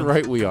this happens. That's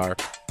right, we are.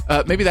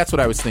 Maybe that's what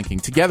I was thinking.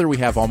 Together we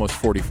have almost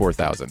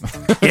 44,000.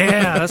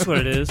 Yeah, that's what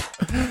it is.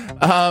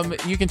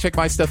 You can check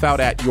my stuff out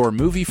at Your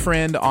Movie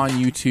Friend on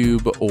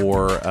YouTube,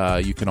 or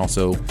you can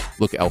also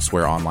look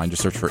elsewhere online.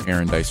 Just search for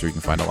Aaron Dicer. You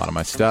can find a lot of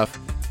my stuff.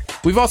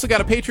 We've also got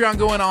a Patreon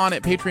going on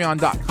at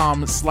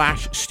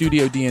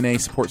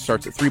patreon.com/StudioDNA. Support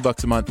starts at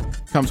 $3 a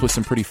month. Comes with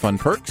some pretty fun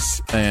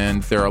perks.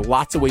 And there are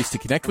lots of ways to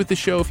connect with the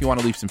show. If you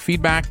want to leave some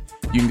feedback,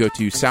 you can go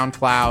to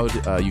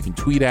SoundCloud. You can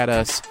tweet at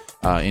us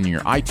in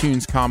your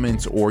iTunes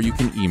comments, or you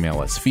can email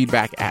us,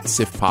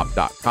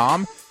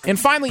 feedback@sifpop.com. And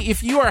finally,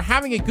 if you are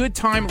having a good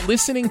time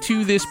listening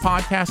to this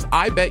podcast,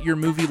 I bet your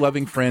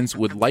movie-loving friends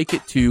would like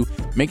it too.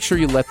 Make sure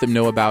you let them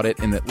know about it,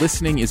 and that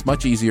listening is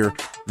much easier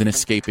than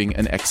escaping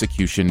an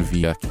execution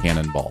via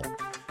cannonball.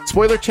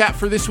 Spoiler chat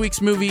for this week's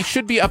movie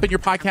should be up in your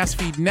podcast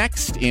feed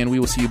next, and we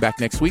will see you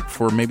back next week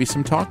for maybe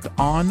some talk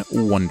on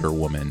Wonder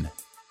Woman.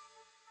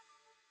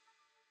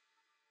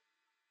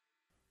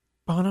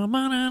 I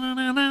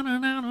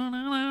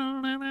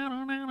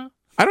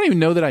don't even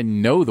know that I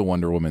know the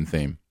Wonder Woman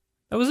theme.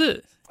 That was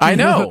it. I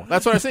know.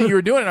 That's what I was saying. You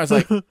were doing it. And I was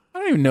like, I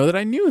don't even know that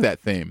I knew that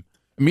theme.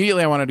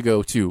 Immediately, I wanted to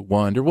go to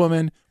Wonder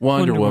Woman.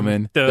 Wonder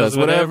Woman does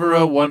whatever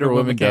a Wonder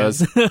Woman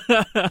does. But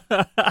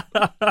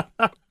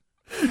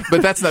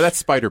that's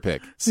Spider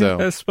Pig. So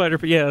that's Spider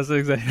Pig. Yeah, that's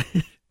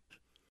exactly.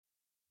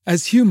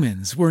 As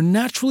humans, we're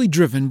naturally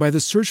driven by the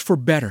search for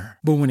better.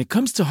 But when it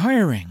comes to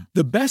hiring,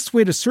 the best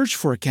way to search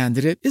for a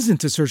candidate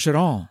isn't to search at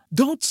all.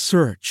 Don't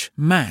search,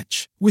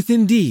 match with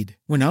Indeed.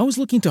 When I was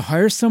looking to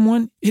hire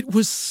someone, it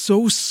was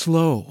so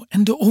slow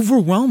and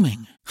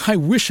overwhelming. I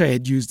wish I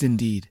had used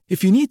Indeed.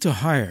 If you need to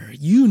hire,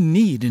 you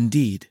need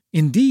Indeed.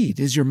 Indeed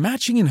is your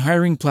matching and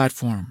hiring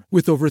platform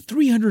with over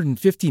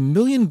 350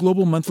 million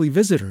global monthly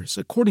visitors,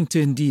 according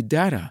to Indeed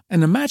data,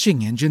 and a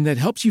matching engine that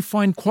helps you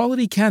find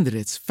quality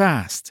candidates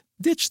fast.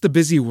 Ditch the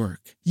busy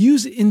work.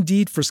 Use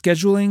Indeed for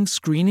scheduling,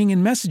 screening,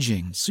 and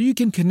messaging so you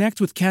can connect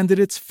with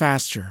candidates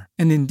faster.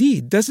 And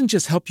Indeed doesn't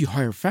just help you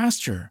hire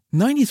faster.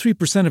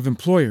 93% of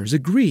employers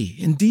agree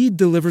Indeed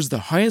delivers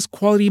the highest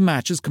quality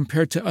matches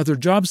compared to other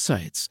job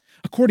sites,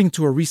 according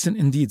to a recent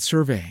Indeed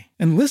survey.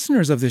 And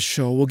listeners of this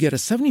show will get a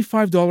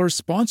 $75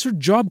 sponsored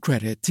job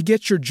credit to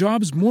get your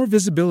jobs more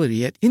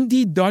visibility at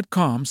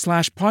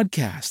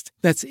Indeed.com/podcast.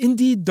 That's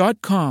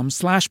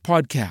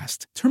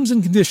Indeed.com/podcast. Terms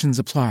and conditions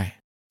apply.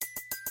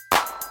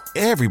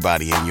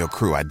 Everybody in your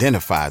crew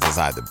identifies as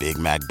either Big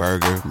Mac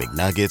Burger,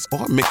 McNuggets,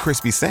 or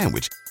McCrispy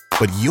Sandwich.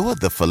 But you're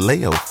the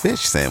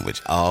Filet-O-Fish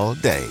Sandwich all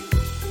day.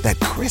 That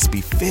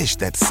crispy fish,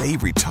 that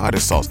savory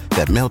tartar sauce,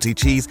 that melty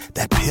cheese,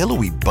 that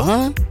pillowy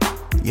bun.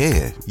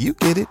 Yeah, you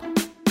get it.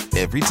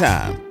 every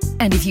time.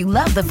 And if you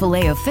love the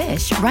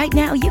Filet-O-Fish, right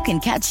now you can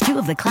catch 2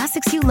 of the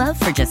classics you love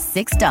for just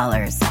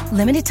 $6.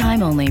 Limited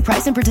time only.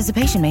 Price and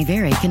participation may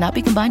vary. Cannot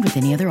be combined with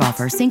any other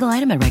offer. Single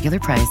item at regular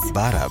price.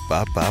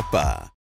 Ba-da-ba-ba-ba.